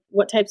do and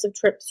what types of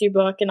trips you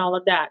book and all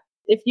of that.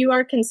 If you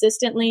are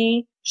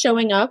consistently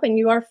showing up and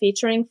you are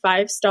featuring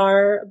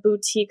 5-star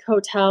boutique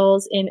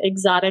hotels in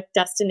exotic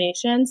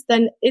destinations,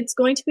 then it's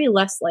going to be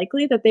less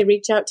likely that they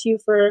reach out to you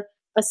for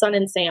a sun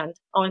and sand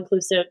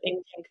all-inclusive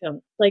in Cancun.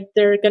 Like,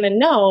 they're going to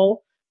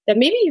know that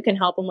maybe you can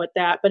help them with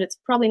that, but it's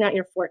probably not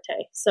your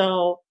forte.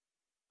 So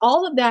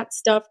all of that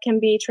stuff can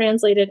be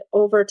translated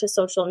over to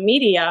social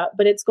media,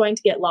 but it's going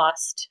to get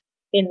lost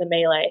in the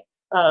melee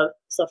of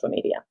social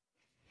media.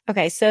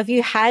 Okay. So if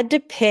you had to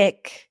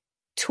pick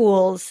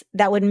tools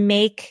that would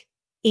make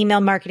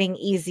email marketing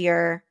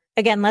easier,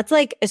 again, let's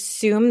like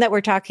assume that we're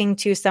talking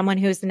to someone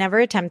who's never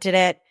attempted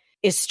it,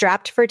 is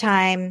strapped for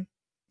time,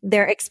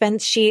 their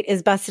expense sheet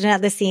is busted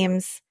at the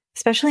seams,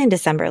 especially in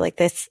December like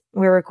this.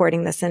 We're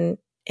recording this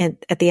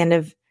at the end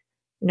of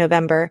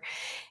November.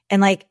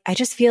 And like, I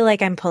just feel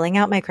like I'm pulling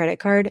out my credit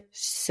card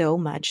so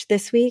much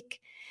this week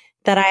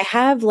that I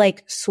have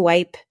like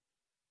swipe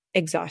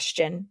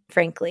exhaustion,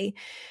 frankly.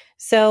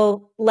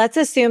 So let's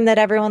assume that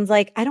everyone's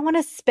like, I don't want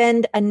to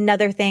spend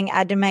another thing,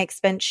 add to my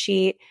expense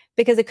sheet,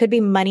 because it could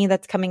be money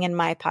that's coming in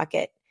my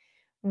pocket.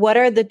 What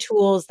are the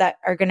tools that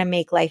are going to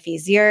make life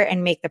easier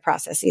and make the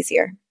process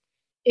easier?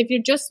 If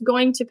you're just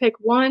going to pick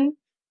one,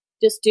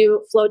 just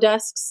do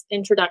Flowdesk's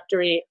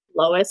introductory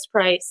lowest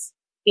price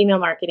email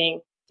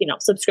marketing,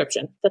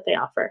 subscription that they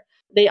offer.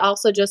 They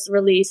also just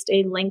released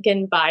a link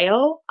in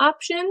bio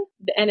option,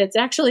 and it's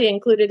actually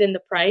included in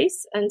the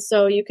price. And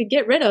so you could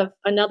get rid of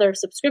another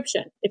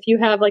subscription. If you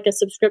have like a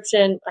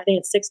subscription, I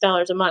think it's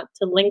 $6 a month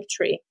to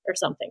Linktree or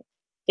something.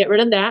 Get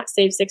rid of that,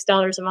 save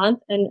 $6 a month,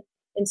 and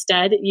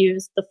instead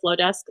use the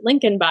Flowdesk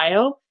link in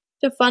bio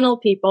to funnel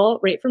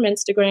people right from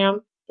Instagram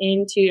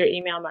into your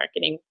email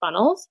marketing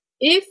funnels.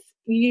 If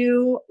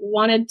you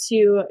wanted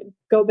to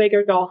go big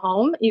or go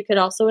home, you could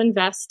also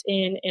invest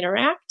in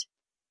Interact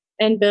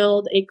and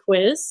build a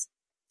quiz.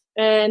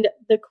 And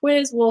the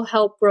quiz will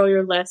help grow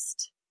your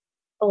list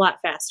a lot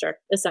faster,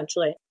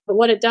 essentially. But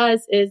what it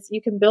does is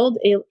you can build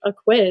a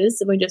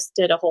quiz, and we just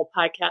did a whole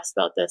podcast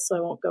about this, so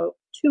I won't go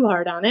too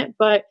hard on it,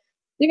 but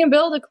you can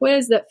build a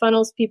quiz that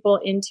funnels people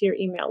into your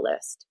email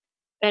list.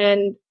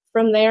 And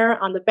from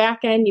there, on the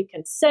back end, you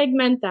can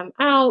segment them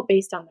out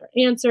based on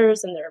their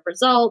answers and their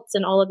results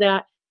and all of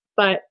that.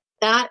 But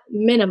at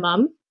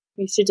minimum,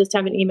 you should just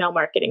have an email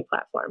marketing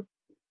platform.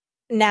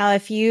 Now,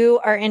 if you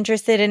are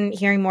interested in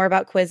hearing more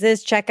about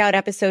quizzes, check out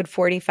episode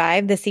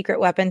 45, The Secret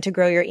Weapon to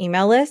Grow Your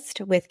Email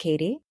List with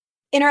Kaytee.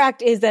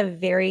 Interact is a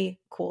very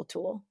cool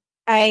tool.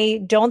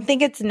 I don't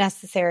think it's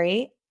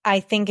necessary. I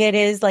think it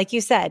is, like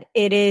you said,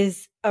 it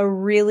is a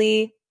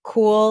really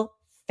cool,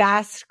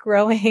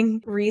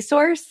 fast-growing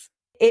resource.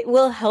 It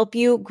will help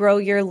you grow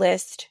your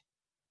list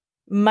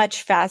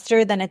much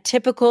faster than a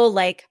typical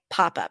like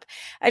pop-up.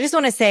 I just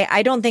want to say,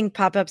 I don't think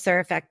pop-ups are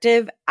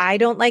effective. I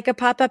don't like a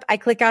pop-up. I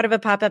click out of a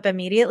pop-up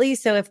immediately.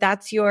 So if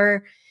that's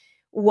your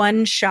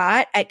one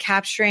shot at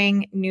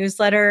capturing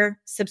newsletter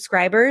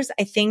subscribers,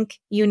 I think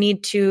you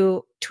need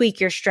to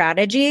tweak your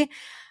strategy.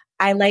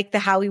 I like the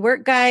How We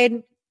Work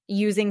guide,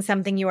 using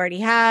something you already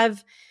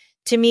have.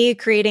 To me,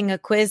 creating a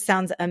quiz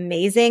sounds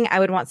amazing.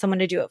 I would want someone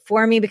to do it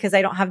for me because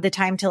I don't have the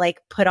time to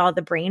like put all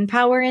the brain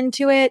power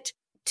into it.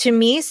 To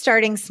me,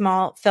 starting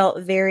small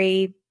felt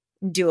very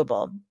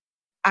doable.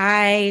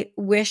 I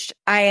wished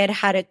I had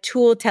had a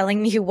tool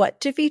telling you what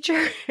to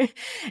feature.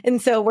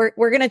 And so we're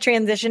going to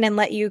transition and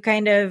let you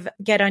kind of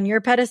get on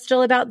your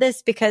pedestal about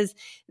this, because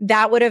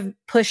that would have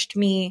pushed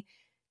me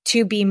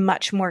to be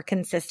much more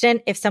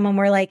consistent. If someone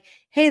were like,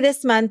 hey,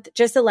 this month,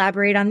 just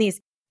elaborate on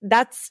these.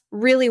 That's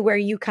really where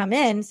you come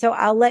in. So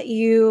I'll let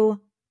you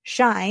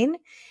shine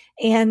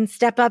and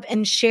step up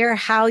and share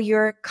how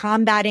you're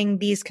combating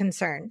these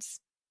concerns.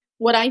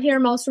 What I hear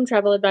most from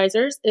travel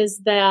advisors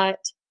is that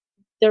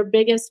their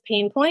biggest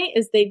pain point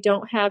is they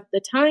don't have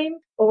the time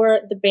or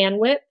the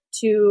bandwidth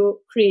to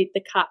create the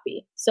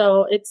copy.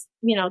 So it's,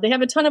 they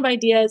have a ton of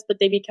ideas, but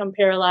they become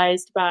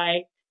paralyzed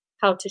by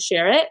how to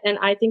share it. And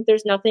I think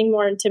there's nothing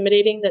more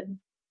intimidating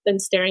than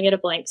staring at a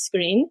blank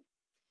screen.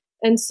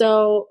 And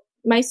so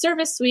my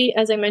service suite,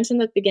 as I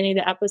mentioned at the beginning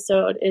of the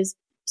episode, is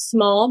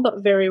small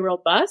but very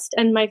robust.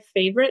 And my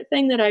favorite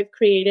thing that I've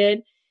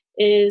created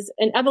is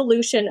an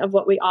evolution of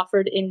what we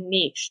offered in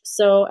niche.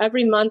 So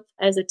every month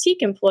as a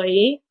Teak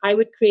employee, I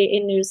would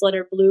create a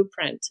newsletter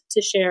blueprint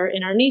to share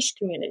in our niche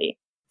community.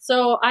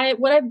 So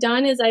what I've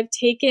done is I've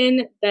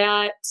taken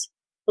that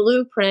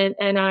blueprint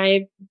and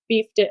I've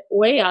beefed it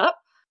way up.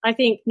 I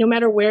think no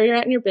matter where you're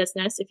at in your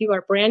business, if you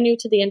are brand new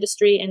to the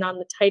industry and on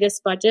the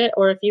tightest budget,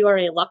 or if you are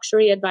a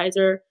luxury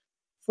advisor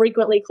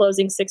frequently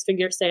closing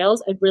six-figure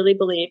sales, I really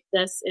believe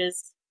this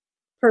is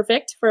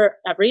perfect for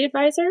every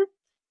advisor.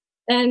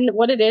 And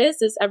what it is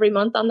every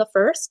month on the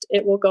 1st,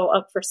 it will go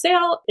up for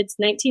sale. It's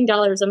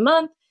 $19 a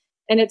month,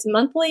 and it's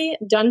monthly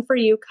done for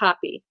you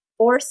copy.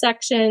 4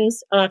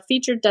 sections, a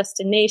featured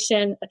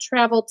destination, a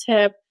travel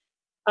tip,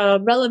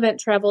 relevant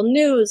travel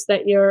news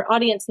that your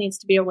audience needs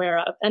to be aware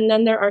of. And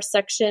then there are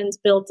sections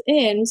built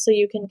in so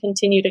you can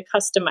continue to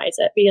customize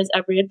it, because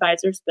every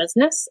advisor's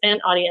business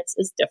and audience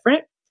is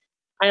different.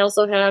 I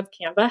also have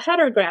Canva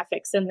header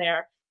graphics in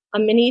there, a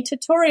mini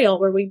tutorial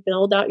where we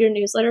build out your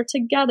newsletter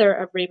together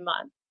every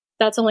month.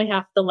 That's only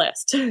half the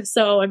list.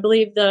 So I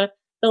believe the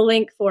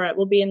link for it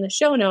will be in the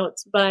show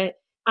notes. But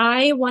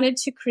I wanted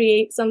to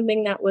create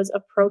something that was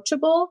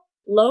approachable,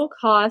 low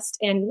cost,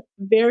 and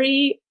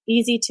very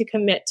easy to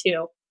commit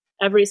to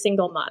every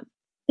single month.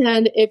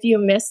 And if you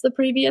miss the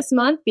previous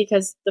month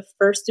because the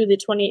 1st through the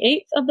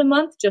 28th of the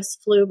month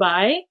just flew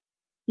by,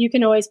 you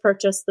can always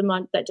purchase the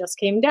month that just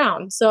came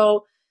down.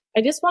 So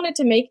I just wanted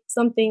to make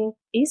something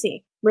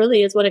easy,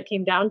 really is what it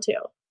came down to.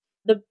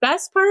 The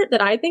best part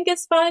that I think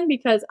is fun,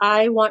 because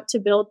I want to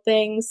build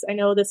things, I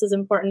know this is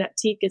important at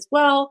Teak as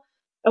well,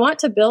 I want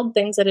to build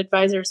things that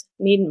advisors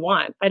need and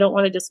want. I don't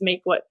want to just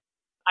make what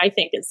I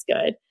think is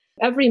good.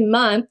 Every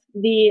month,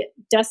 the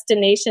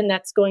destination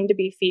that's going to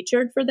be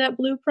featured for that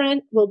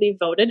blueprint will be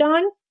voted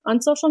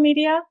on social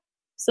media.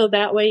 So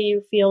that way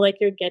you feel like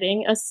you're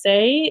getting a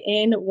say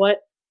in what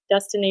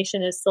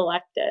destination is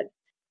selected.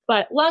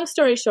 But long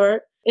story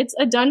short, it's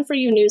a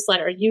done-for-you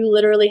newsletter. You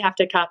literally have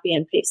to copy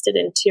and paste it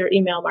into your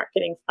email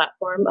marketing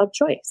platform of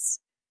choice.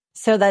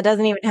 So that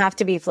doesn't even have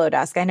to be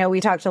Flowdesk. I know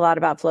we talked a lot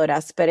about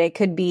Flowdesk, but it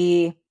could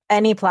be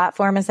any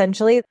platform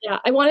essentially. Yeah,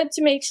 I wanted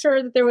to make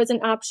sure that there was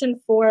an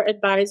option for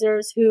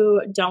advisors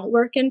who don't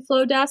work in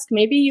Flowdesk.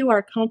 Maybe you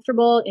are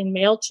comfortable in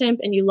MailChimp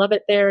and you love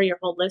it there. Your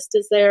whole list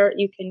is there.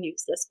 You can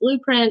use this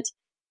blueprint.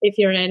 If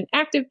you're in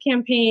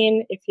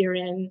ActiveCampaign, if you're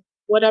in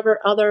whatever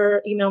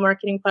other email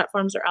marketing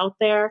platforms are out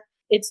there,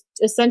 it's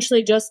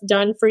essentially just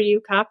done for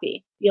you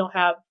copy. You'll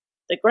have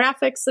the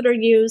graphics that are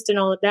used and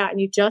all of that, and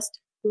you just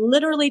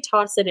literally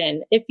toss it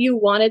in. If you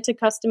wanted to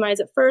customize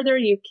it further,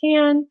 you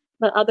can,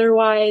 but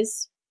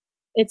otherwise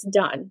it's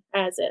done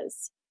as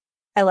is.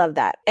 I love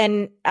that.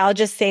 And I'll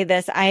just say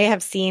this. I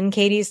have seen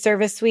Kaytee's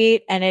service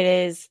suite and it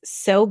is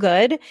so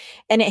good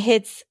and it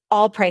hits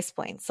all price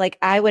points. Like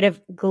I would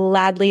have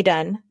gladly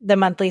done the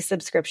monthly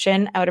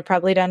subscription. I would have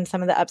probably done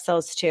some of the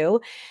upsells too,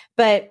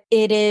 but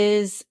it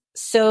is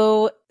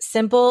so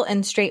simple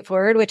and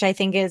straightforward, which I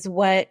think is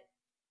what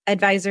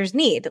advisors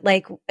need.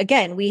 Like,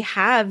 again, we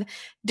have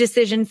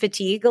decision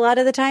fatigue a lot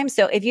of the time.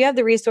 So if you have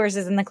the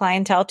resources and the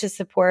clientele to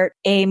support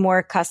a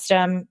more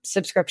custom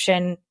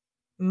subscription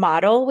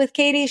model with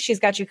Kaytee, she's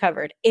got you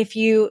covered. If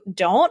you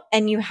don't,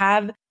 and you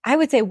have, I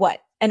would say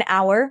an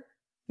hour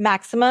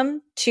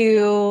maximum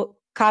to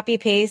copy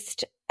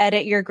paste,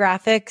 edit your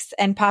graphics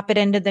and pop it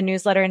into the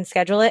newsletter and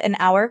schedule it, an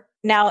hour.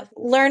 Now,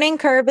 learning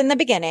curve in the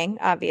beginning,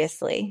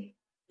 obviously.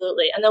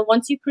 Absolutely. And then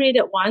once you create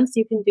it once,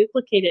 you can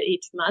duplicate it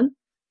each month.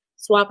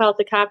 Swap out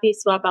the copy,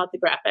 swap out the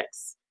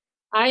graphics.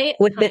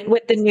 With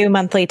the new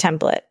monthly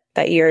template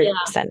that you're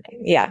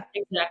sending. Yeah,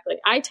 exactly.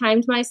 I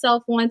timed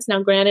myself once.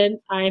 Now, granted,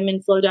 I'm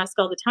in Flowdesk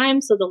all the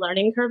time, so the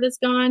learning curve is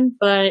gone,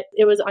 but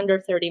it was under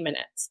 30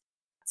 minutes.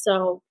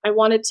 So I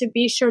wanted to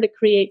be sure to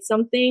create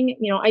something.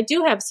 I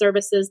do have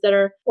services that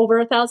are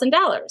over $1,000,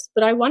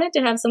 but I wanted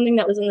to have something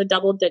that was in the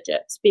double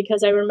digits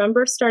because I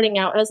remember starting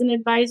out as an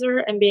advisor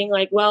and being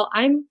like, well,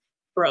 I'm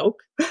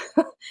broke.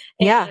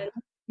 Yeah.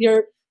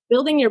 You're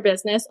building your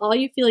business. All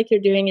you feel like you're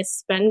doing is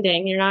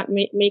spending. You're not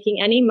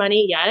making any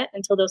money yet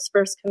until those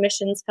first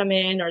commissions come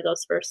in or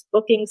those first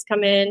bookings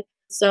come in.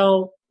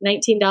 So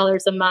 $19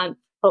 a month,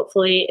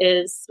 hopefully,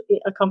 is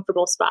a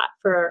comfortable spot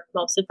for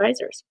most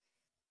advisors.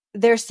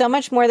 there's so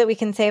much more that we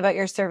can say about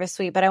your service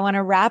suite, but I want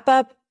to wrap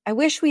up. I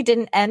wish we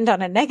didn't end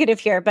on a negative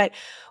here, but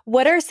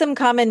what are some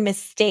common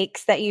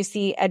mistakes that you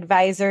see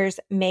advisors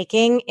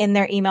making in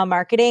their email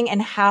marketing,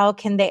 and how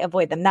can they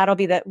avoid them? That'll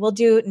be we'll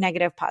do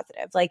negative,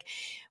 positive. Like,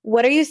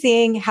 what are you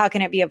seeing? How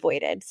can it be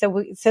avoided?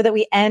 So that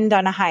we end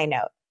on a high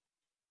note.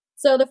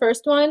 So the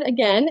first one,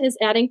 again, is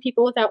adding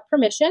people without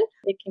permission.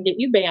 It can get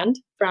you banned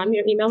from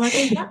your email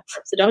marketing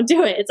platform. So don't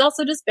do it. It's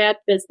also just bad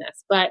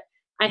business. But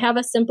I have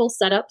a simple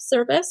setup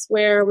service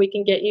where we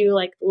can get you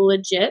like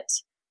legit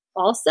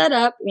all set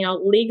up,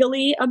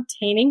 legally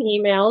obtaining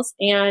emails,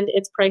 and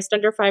it's priced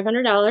under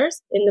 $500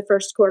 in the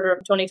first quarter of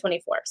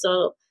 2024.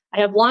 So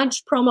I have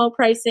launch promo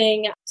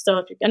pricing. So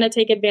if you're going to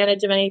take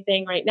advantage of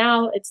anything right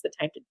now, it's the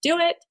time to do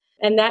it.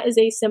 And that is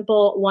a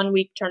simple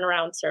 1-week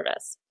turnaround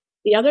service.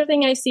 The other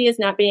thing I see is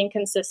not being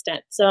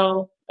consistent.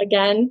 So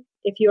again,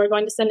 if you are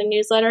going to send a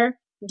newsletter,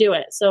 do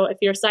it. So if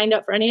you're signed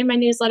up for any of my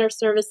newsletter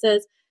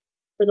services,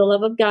 for the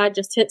love of God,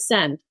 just hit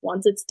send.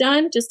 Once it's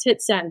done, just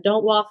hit send.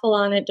 Don't waffle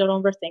on it. Don't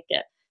overthink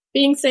it.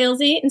 Being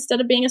salesy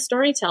instead of being a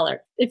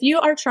storyteller. If you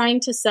are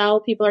trying to sell,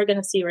 people are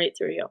going to see right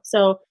through you.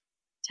 So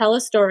tell a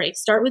story.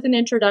 Start with an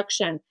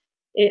introduction.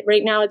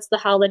 Right now, it's the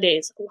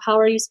holidays. How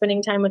are you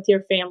spending time with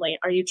your family?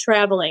 Are you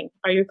traveling?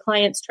 Are your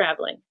clients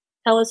traveling?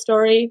 Tell a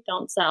story.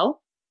 Don't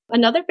sell.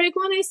 Another big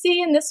one I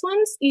see, and this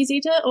one's easy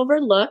to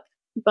overlook,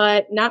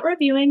 but not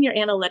reviewing your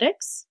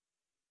analytics.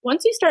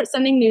 Once you start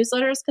sending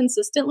newsletters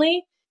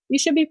consistently, you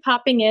should be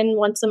popping in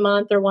once a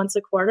month or once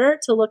a quarter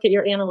to look at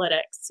your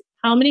analytics.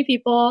 How many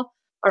people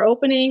are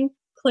opening,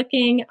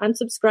 clicking,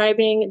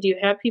 unsubscribing? Do you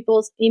have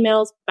people's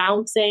emails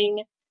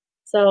bouncing?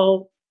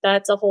 So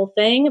that's a whole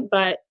thing,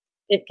 but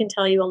it can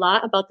tell you a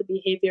lot about the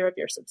behavior of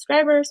your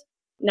subscribers.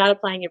 Not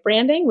applying your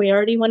branding. We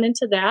already went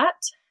into that.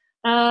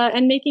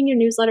 And making your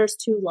newsletters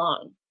too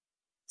long.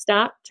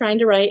 Stop trying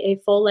to write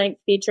a full-length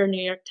feature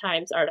New York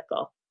Times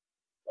article.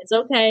 It's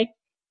okay.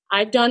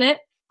 I've done it.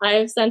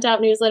 I've sent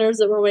out newsletters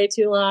that were way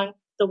too long.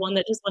 The one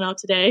that just went out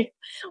today,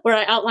 where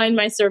I outlined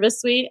my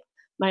service suite.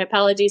 My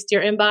apologies to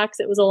your inbox.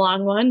 It was a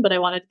long one, but I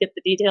wanted to get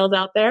the details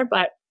out there,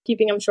 but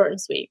keeping them short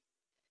and sweet.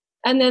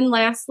 And then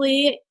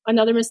lastly,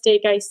 another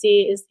mistake I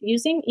see is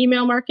using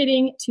email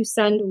marketing to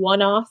send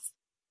one-off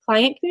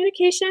client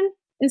communication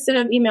instead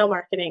of email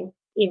marketing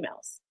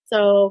emails.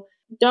 So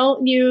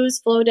don't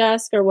use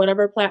Flowdesk or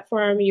whatever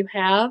platform you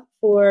have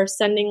for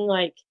sending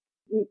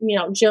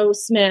Joe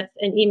Smith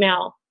an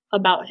email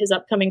about his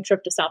upcoming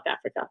trip to South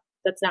Africa.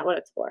 That's not what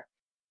it's for.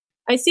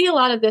 I see a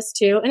lot of this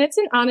too, and it's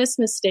an honest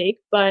mistake,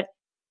 but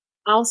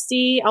I'll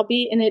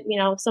be in it,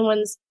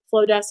 someone's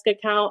Flowdesk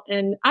account,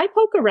 and I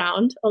poke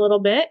around a little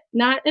bit,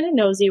 not in a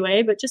nosy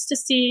way, but just to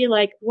see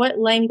what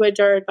language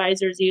are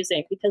advisors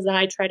using, because then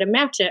I try to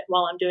match it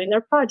while I'm doing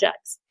their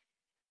projects.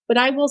 But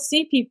I will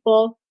see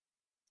people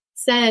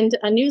send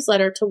a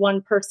newsletter to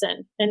one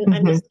person, and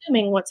I'm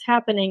assuming what's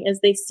happening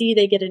is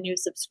they get a new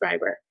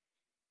subscriber.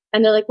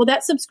 And they're like, well,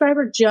 that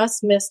subscriber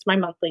just missed my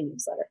monthly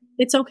newsletter.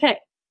 It's okay.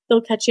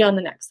 They'll catch you on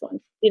the next one.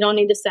 You don't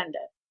need to send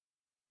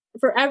it.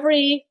 For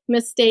every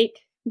mistake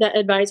that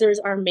advisors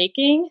are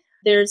making,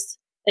 there's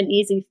an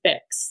easy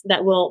fix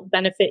that will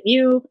benefit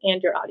you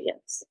and your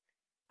audience.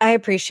 I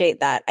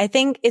appreciate that. I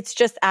think it's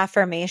just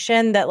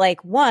affirmation that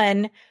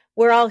one,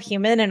 we're all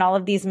human and all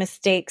of these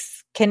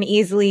mistakes can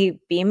easily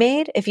be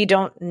made if you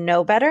don't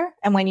know better.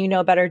 And when you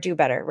know better, do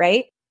better,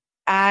 right?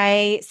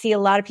 I see a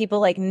lot of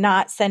people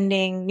not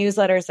sending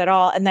newsletters at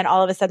all. And then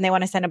all of a sudden they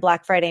want to send a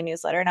Black Friday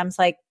newsletter. And I'm just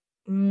like,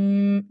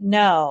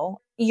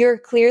 no, you're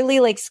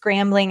clearly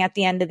scrambling at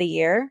the end of the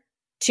year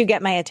to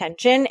get my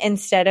attention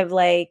instead of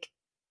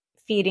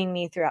feeding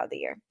me throughout the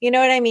year. You know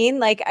what I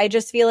mean? I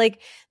just feel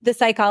like the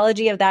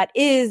psychology of that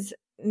is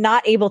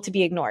not able to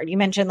be ignored. You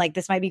mentioned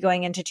this might be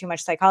going into too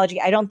much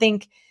psychology. I don't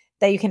think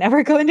that you can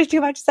ever go into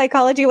too much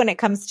psychology when it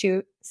comes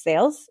to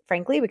sales,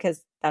 frankly,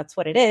 because that's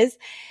what it is.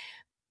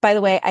 By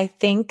the way, I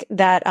think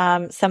that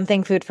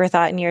something food for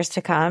thought in years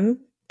to come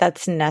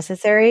that's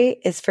necessary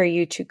is for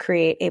you to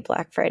create a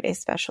Black Friday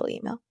special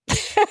email.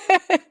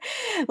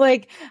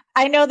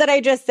 I know that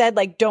I just said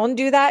don't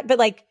do that, but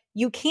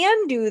you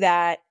can do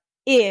that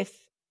if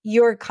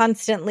you're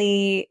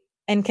constantly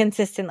and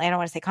consistently, I don't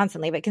want to say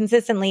constantly, but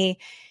consistently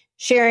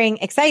sharing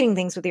exciting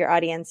things with your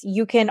audience.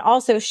 You can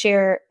also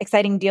share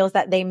exciting deals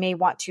that they may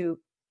want to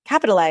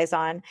capitalize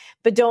on,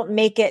 but don't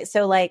make it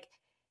so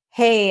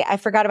hey, I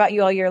forgot about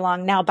you all year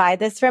long. Now buy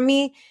this from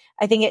me.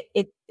 I think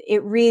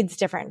it reads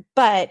different.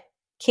 But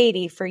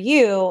Kaytee, for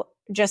you,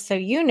 just so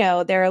you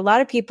know, there are a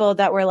lot of people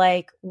that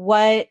were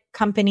what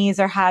companies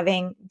are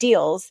having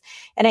deals.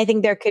 And I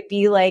think there could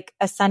be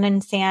a sun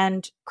and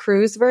sand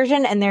cruise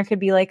version, and there could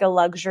be a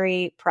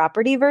luxury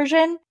property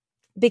version,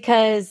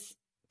 because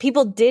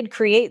people did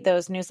create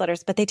those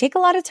newsletters, but they take a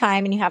lot of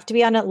time and you have to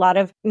be on a lot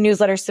of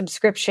newsletter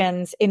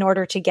subscriptions in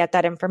order to get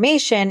that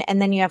information.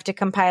 And then you have to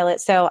compile it.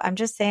 So I'm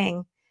just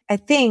saying, I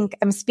think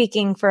I'm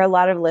speaking for a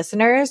lot of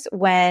listeners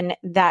when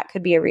that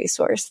could be a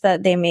resource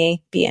that they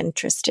may be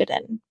interested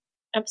in.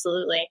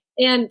 Absolutely.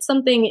 And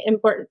something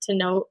important to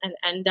note and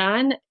end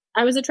on,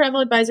 I was a travel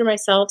advisor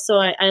myself, so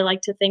I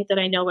like to think that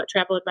I know what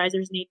travel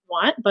advisors need and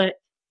want. But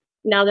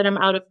now that I'm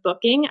out of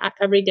booking,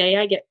 every day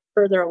I get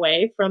further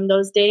away from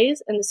those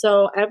days. And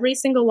so every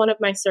single one of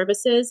my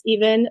services,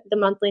 even the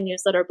monthly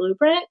newsletter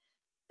Blueprint,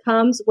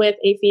 comes with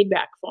a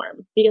feedback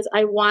form because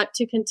I want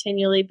to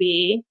continually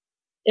be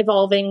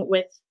evolving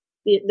with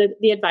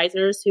the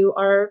advisors who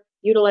are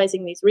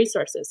utilizing these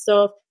resources.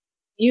 So if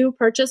you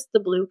purchase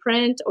the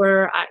Blueprint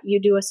or you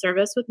do a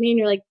service with me and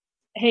you're like,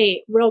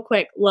 hey, real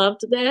quick,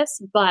 loved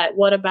this, but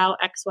what about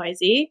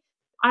XYZ?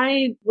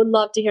 I would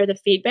love to hear the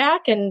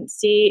feedback and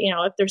see,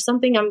 if there's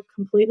something I'm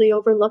completely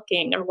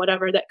overlooking or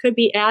whatever that could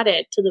be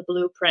added to the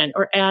Blueprint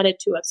or added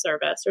to a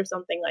service or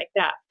something like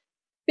that.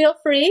 Feel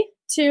free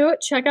to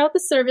check out the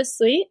service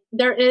suite.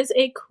 There is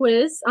a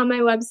quiz on my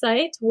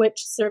website,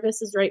 which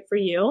service is right for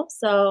you.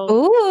 So,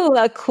 ooh,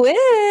 a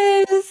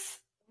quiz.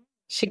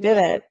 She did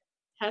it.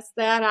 Test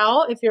that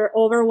out. If you're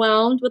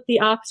overwhelmed with the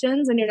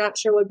options and you're not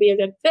sure what would be a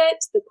good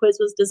fit, the quiz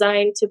was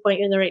designed to point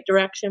you in the right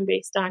direction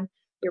based on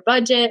your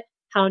budget,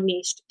 how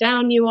niched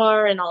down you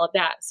are, and all of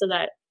that, so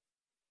that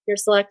you're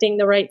selecting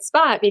the right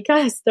spot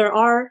because there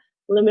are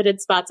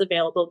limited spots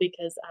available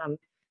because,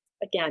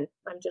 again,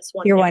 I'm just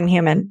one. You're one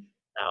human.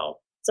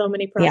 So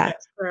many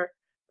projects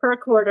per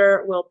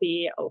quarter will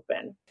be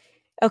open.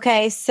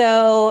 Okay.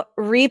 So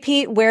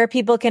repeat where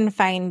people can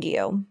find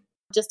you.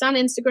 Just on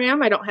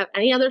Instagram. I don't have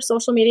any other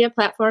social media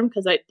platform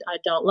because I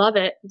don't love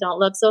it. Don't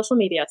love social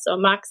media. So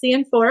Moxie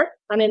and Forth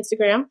on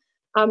Instagram.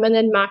 And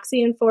then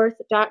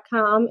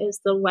moxieandforth.com is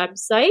the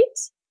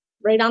website.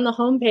 Right on the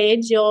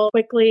homepage, you'll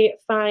quickly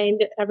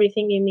find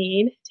everything you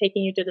need,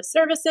 taking you to the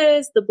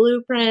services, the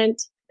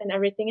Blueprint, and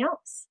everything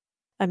else.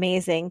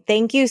 Amazing.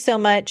 Thank you so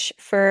much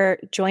for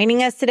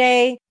joining us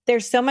today.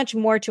 There's so much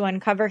more to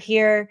uncover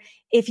here.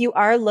 If you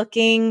are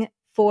looking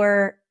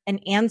for an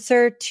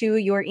answer to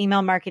your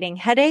email marketing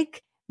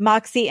headache,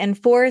 Moxie and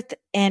Forth,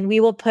 and we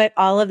will put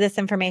all of this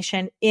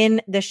information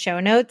in the show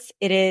notes.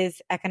 It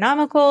is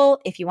economical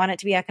if you want it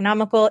to be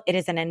economical. It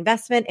is an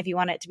investment if you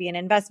want it to be an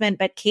investment.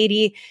 But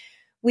Kaytee,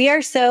 we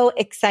are so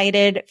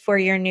excited for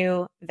your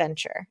new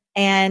venture.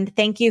 And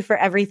thank you for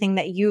everything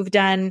that you've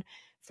done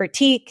for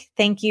Teak.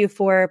 Thank you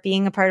for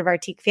being a part of our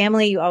Teak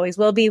family. You always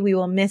will be. We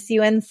will miss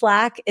you in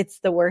Slack. It's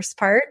the worst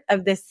part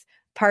of this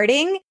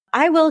parting.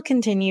 I will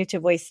continue to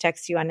voice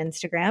text you on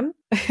Instagram.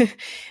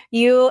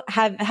 You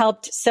have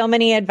helped so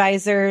many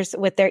advisors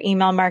with their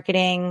email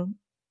marketing,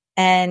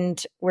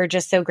 and we're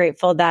just so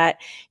grateful that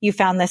you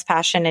found this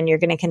passion and you're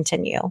going to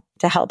continue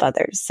to help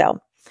others. So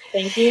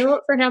thank you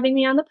for having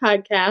me on the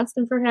podcast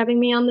and for having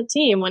me on the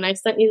team when I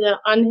sent you the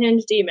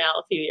unhinged email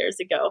a few years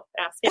ago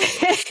asking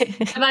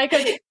if I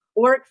could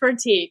work for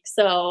Teak.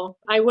 So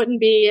I wouldn't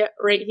be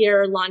right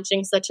here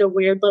launching such a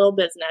weird little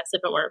business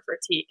if it weren't for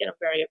Teak, and I'm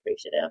very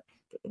appreciative.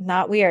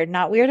 Not weird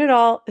at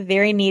all.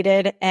 Very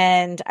needed.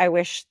 And I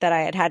wish that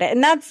I had it.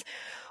 And that's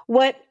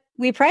what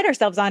we pride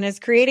ourselves on, is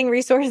creating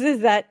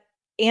resources that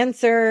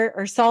answer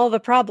or solve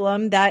a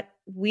problem that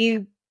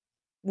we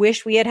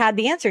wish we had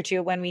the answer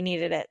to when we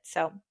needed it.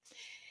 So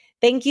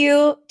thank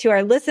you to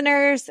our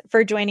listeners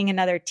for joining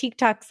another Teak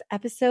Talks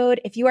episode.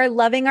 If you are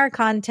loving our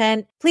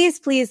content, please,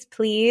 please,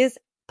 please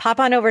pop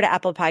on over to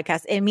Apple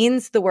Podcasts. It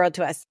means the world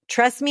to us.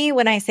 Trust me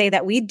when I say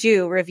that we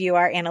do review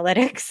our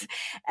analytics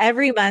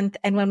every month.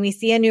 And when we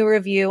see a new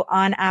review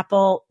on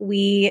Apple,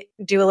 we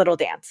do a little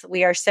dance.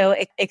 We are so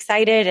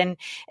excited and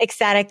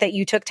ecstatic that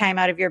you took time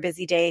out of your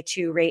busy day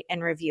to rate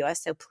and review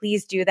us. So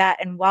please do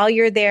that. And while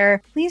you're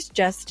there, please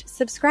just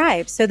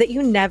subscribe so that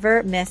you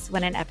never miss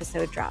when an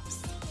episode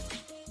drops.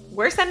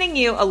 We're sending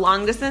you a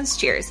long distance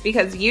cheers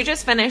because you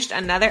just finished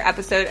another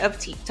episode of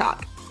Teak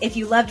Talk. If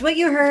you loved what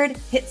you heard,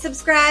 hit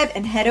subscribe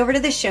and head over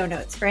to the show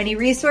notes for any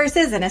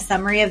resources and a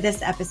summary of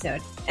this episode.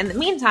 In the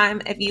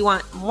meantime, if you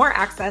want more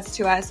access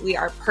to us, we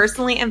are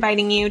personally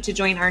inviting you to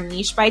join our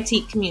Niche by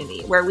Teak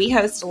community, where we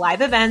host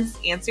live events,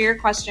 answer your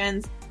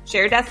questions,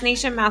 share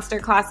destination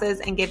masterclasses,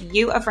 and give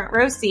you a front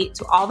row seat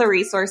to all the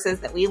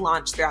resources that we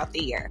launch throughout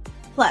the year.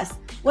 Plus,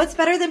 what's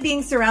better than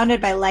being surrounded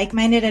by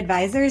like-minded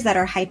advisors that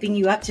are hyping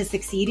you up to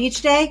succeed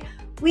each day?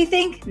 We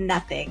think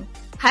nothing.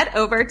 Head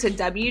over to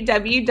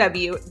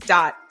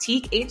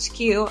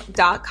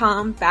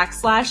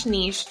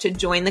www.teakhq.com/niche to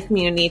join the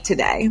community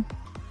today.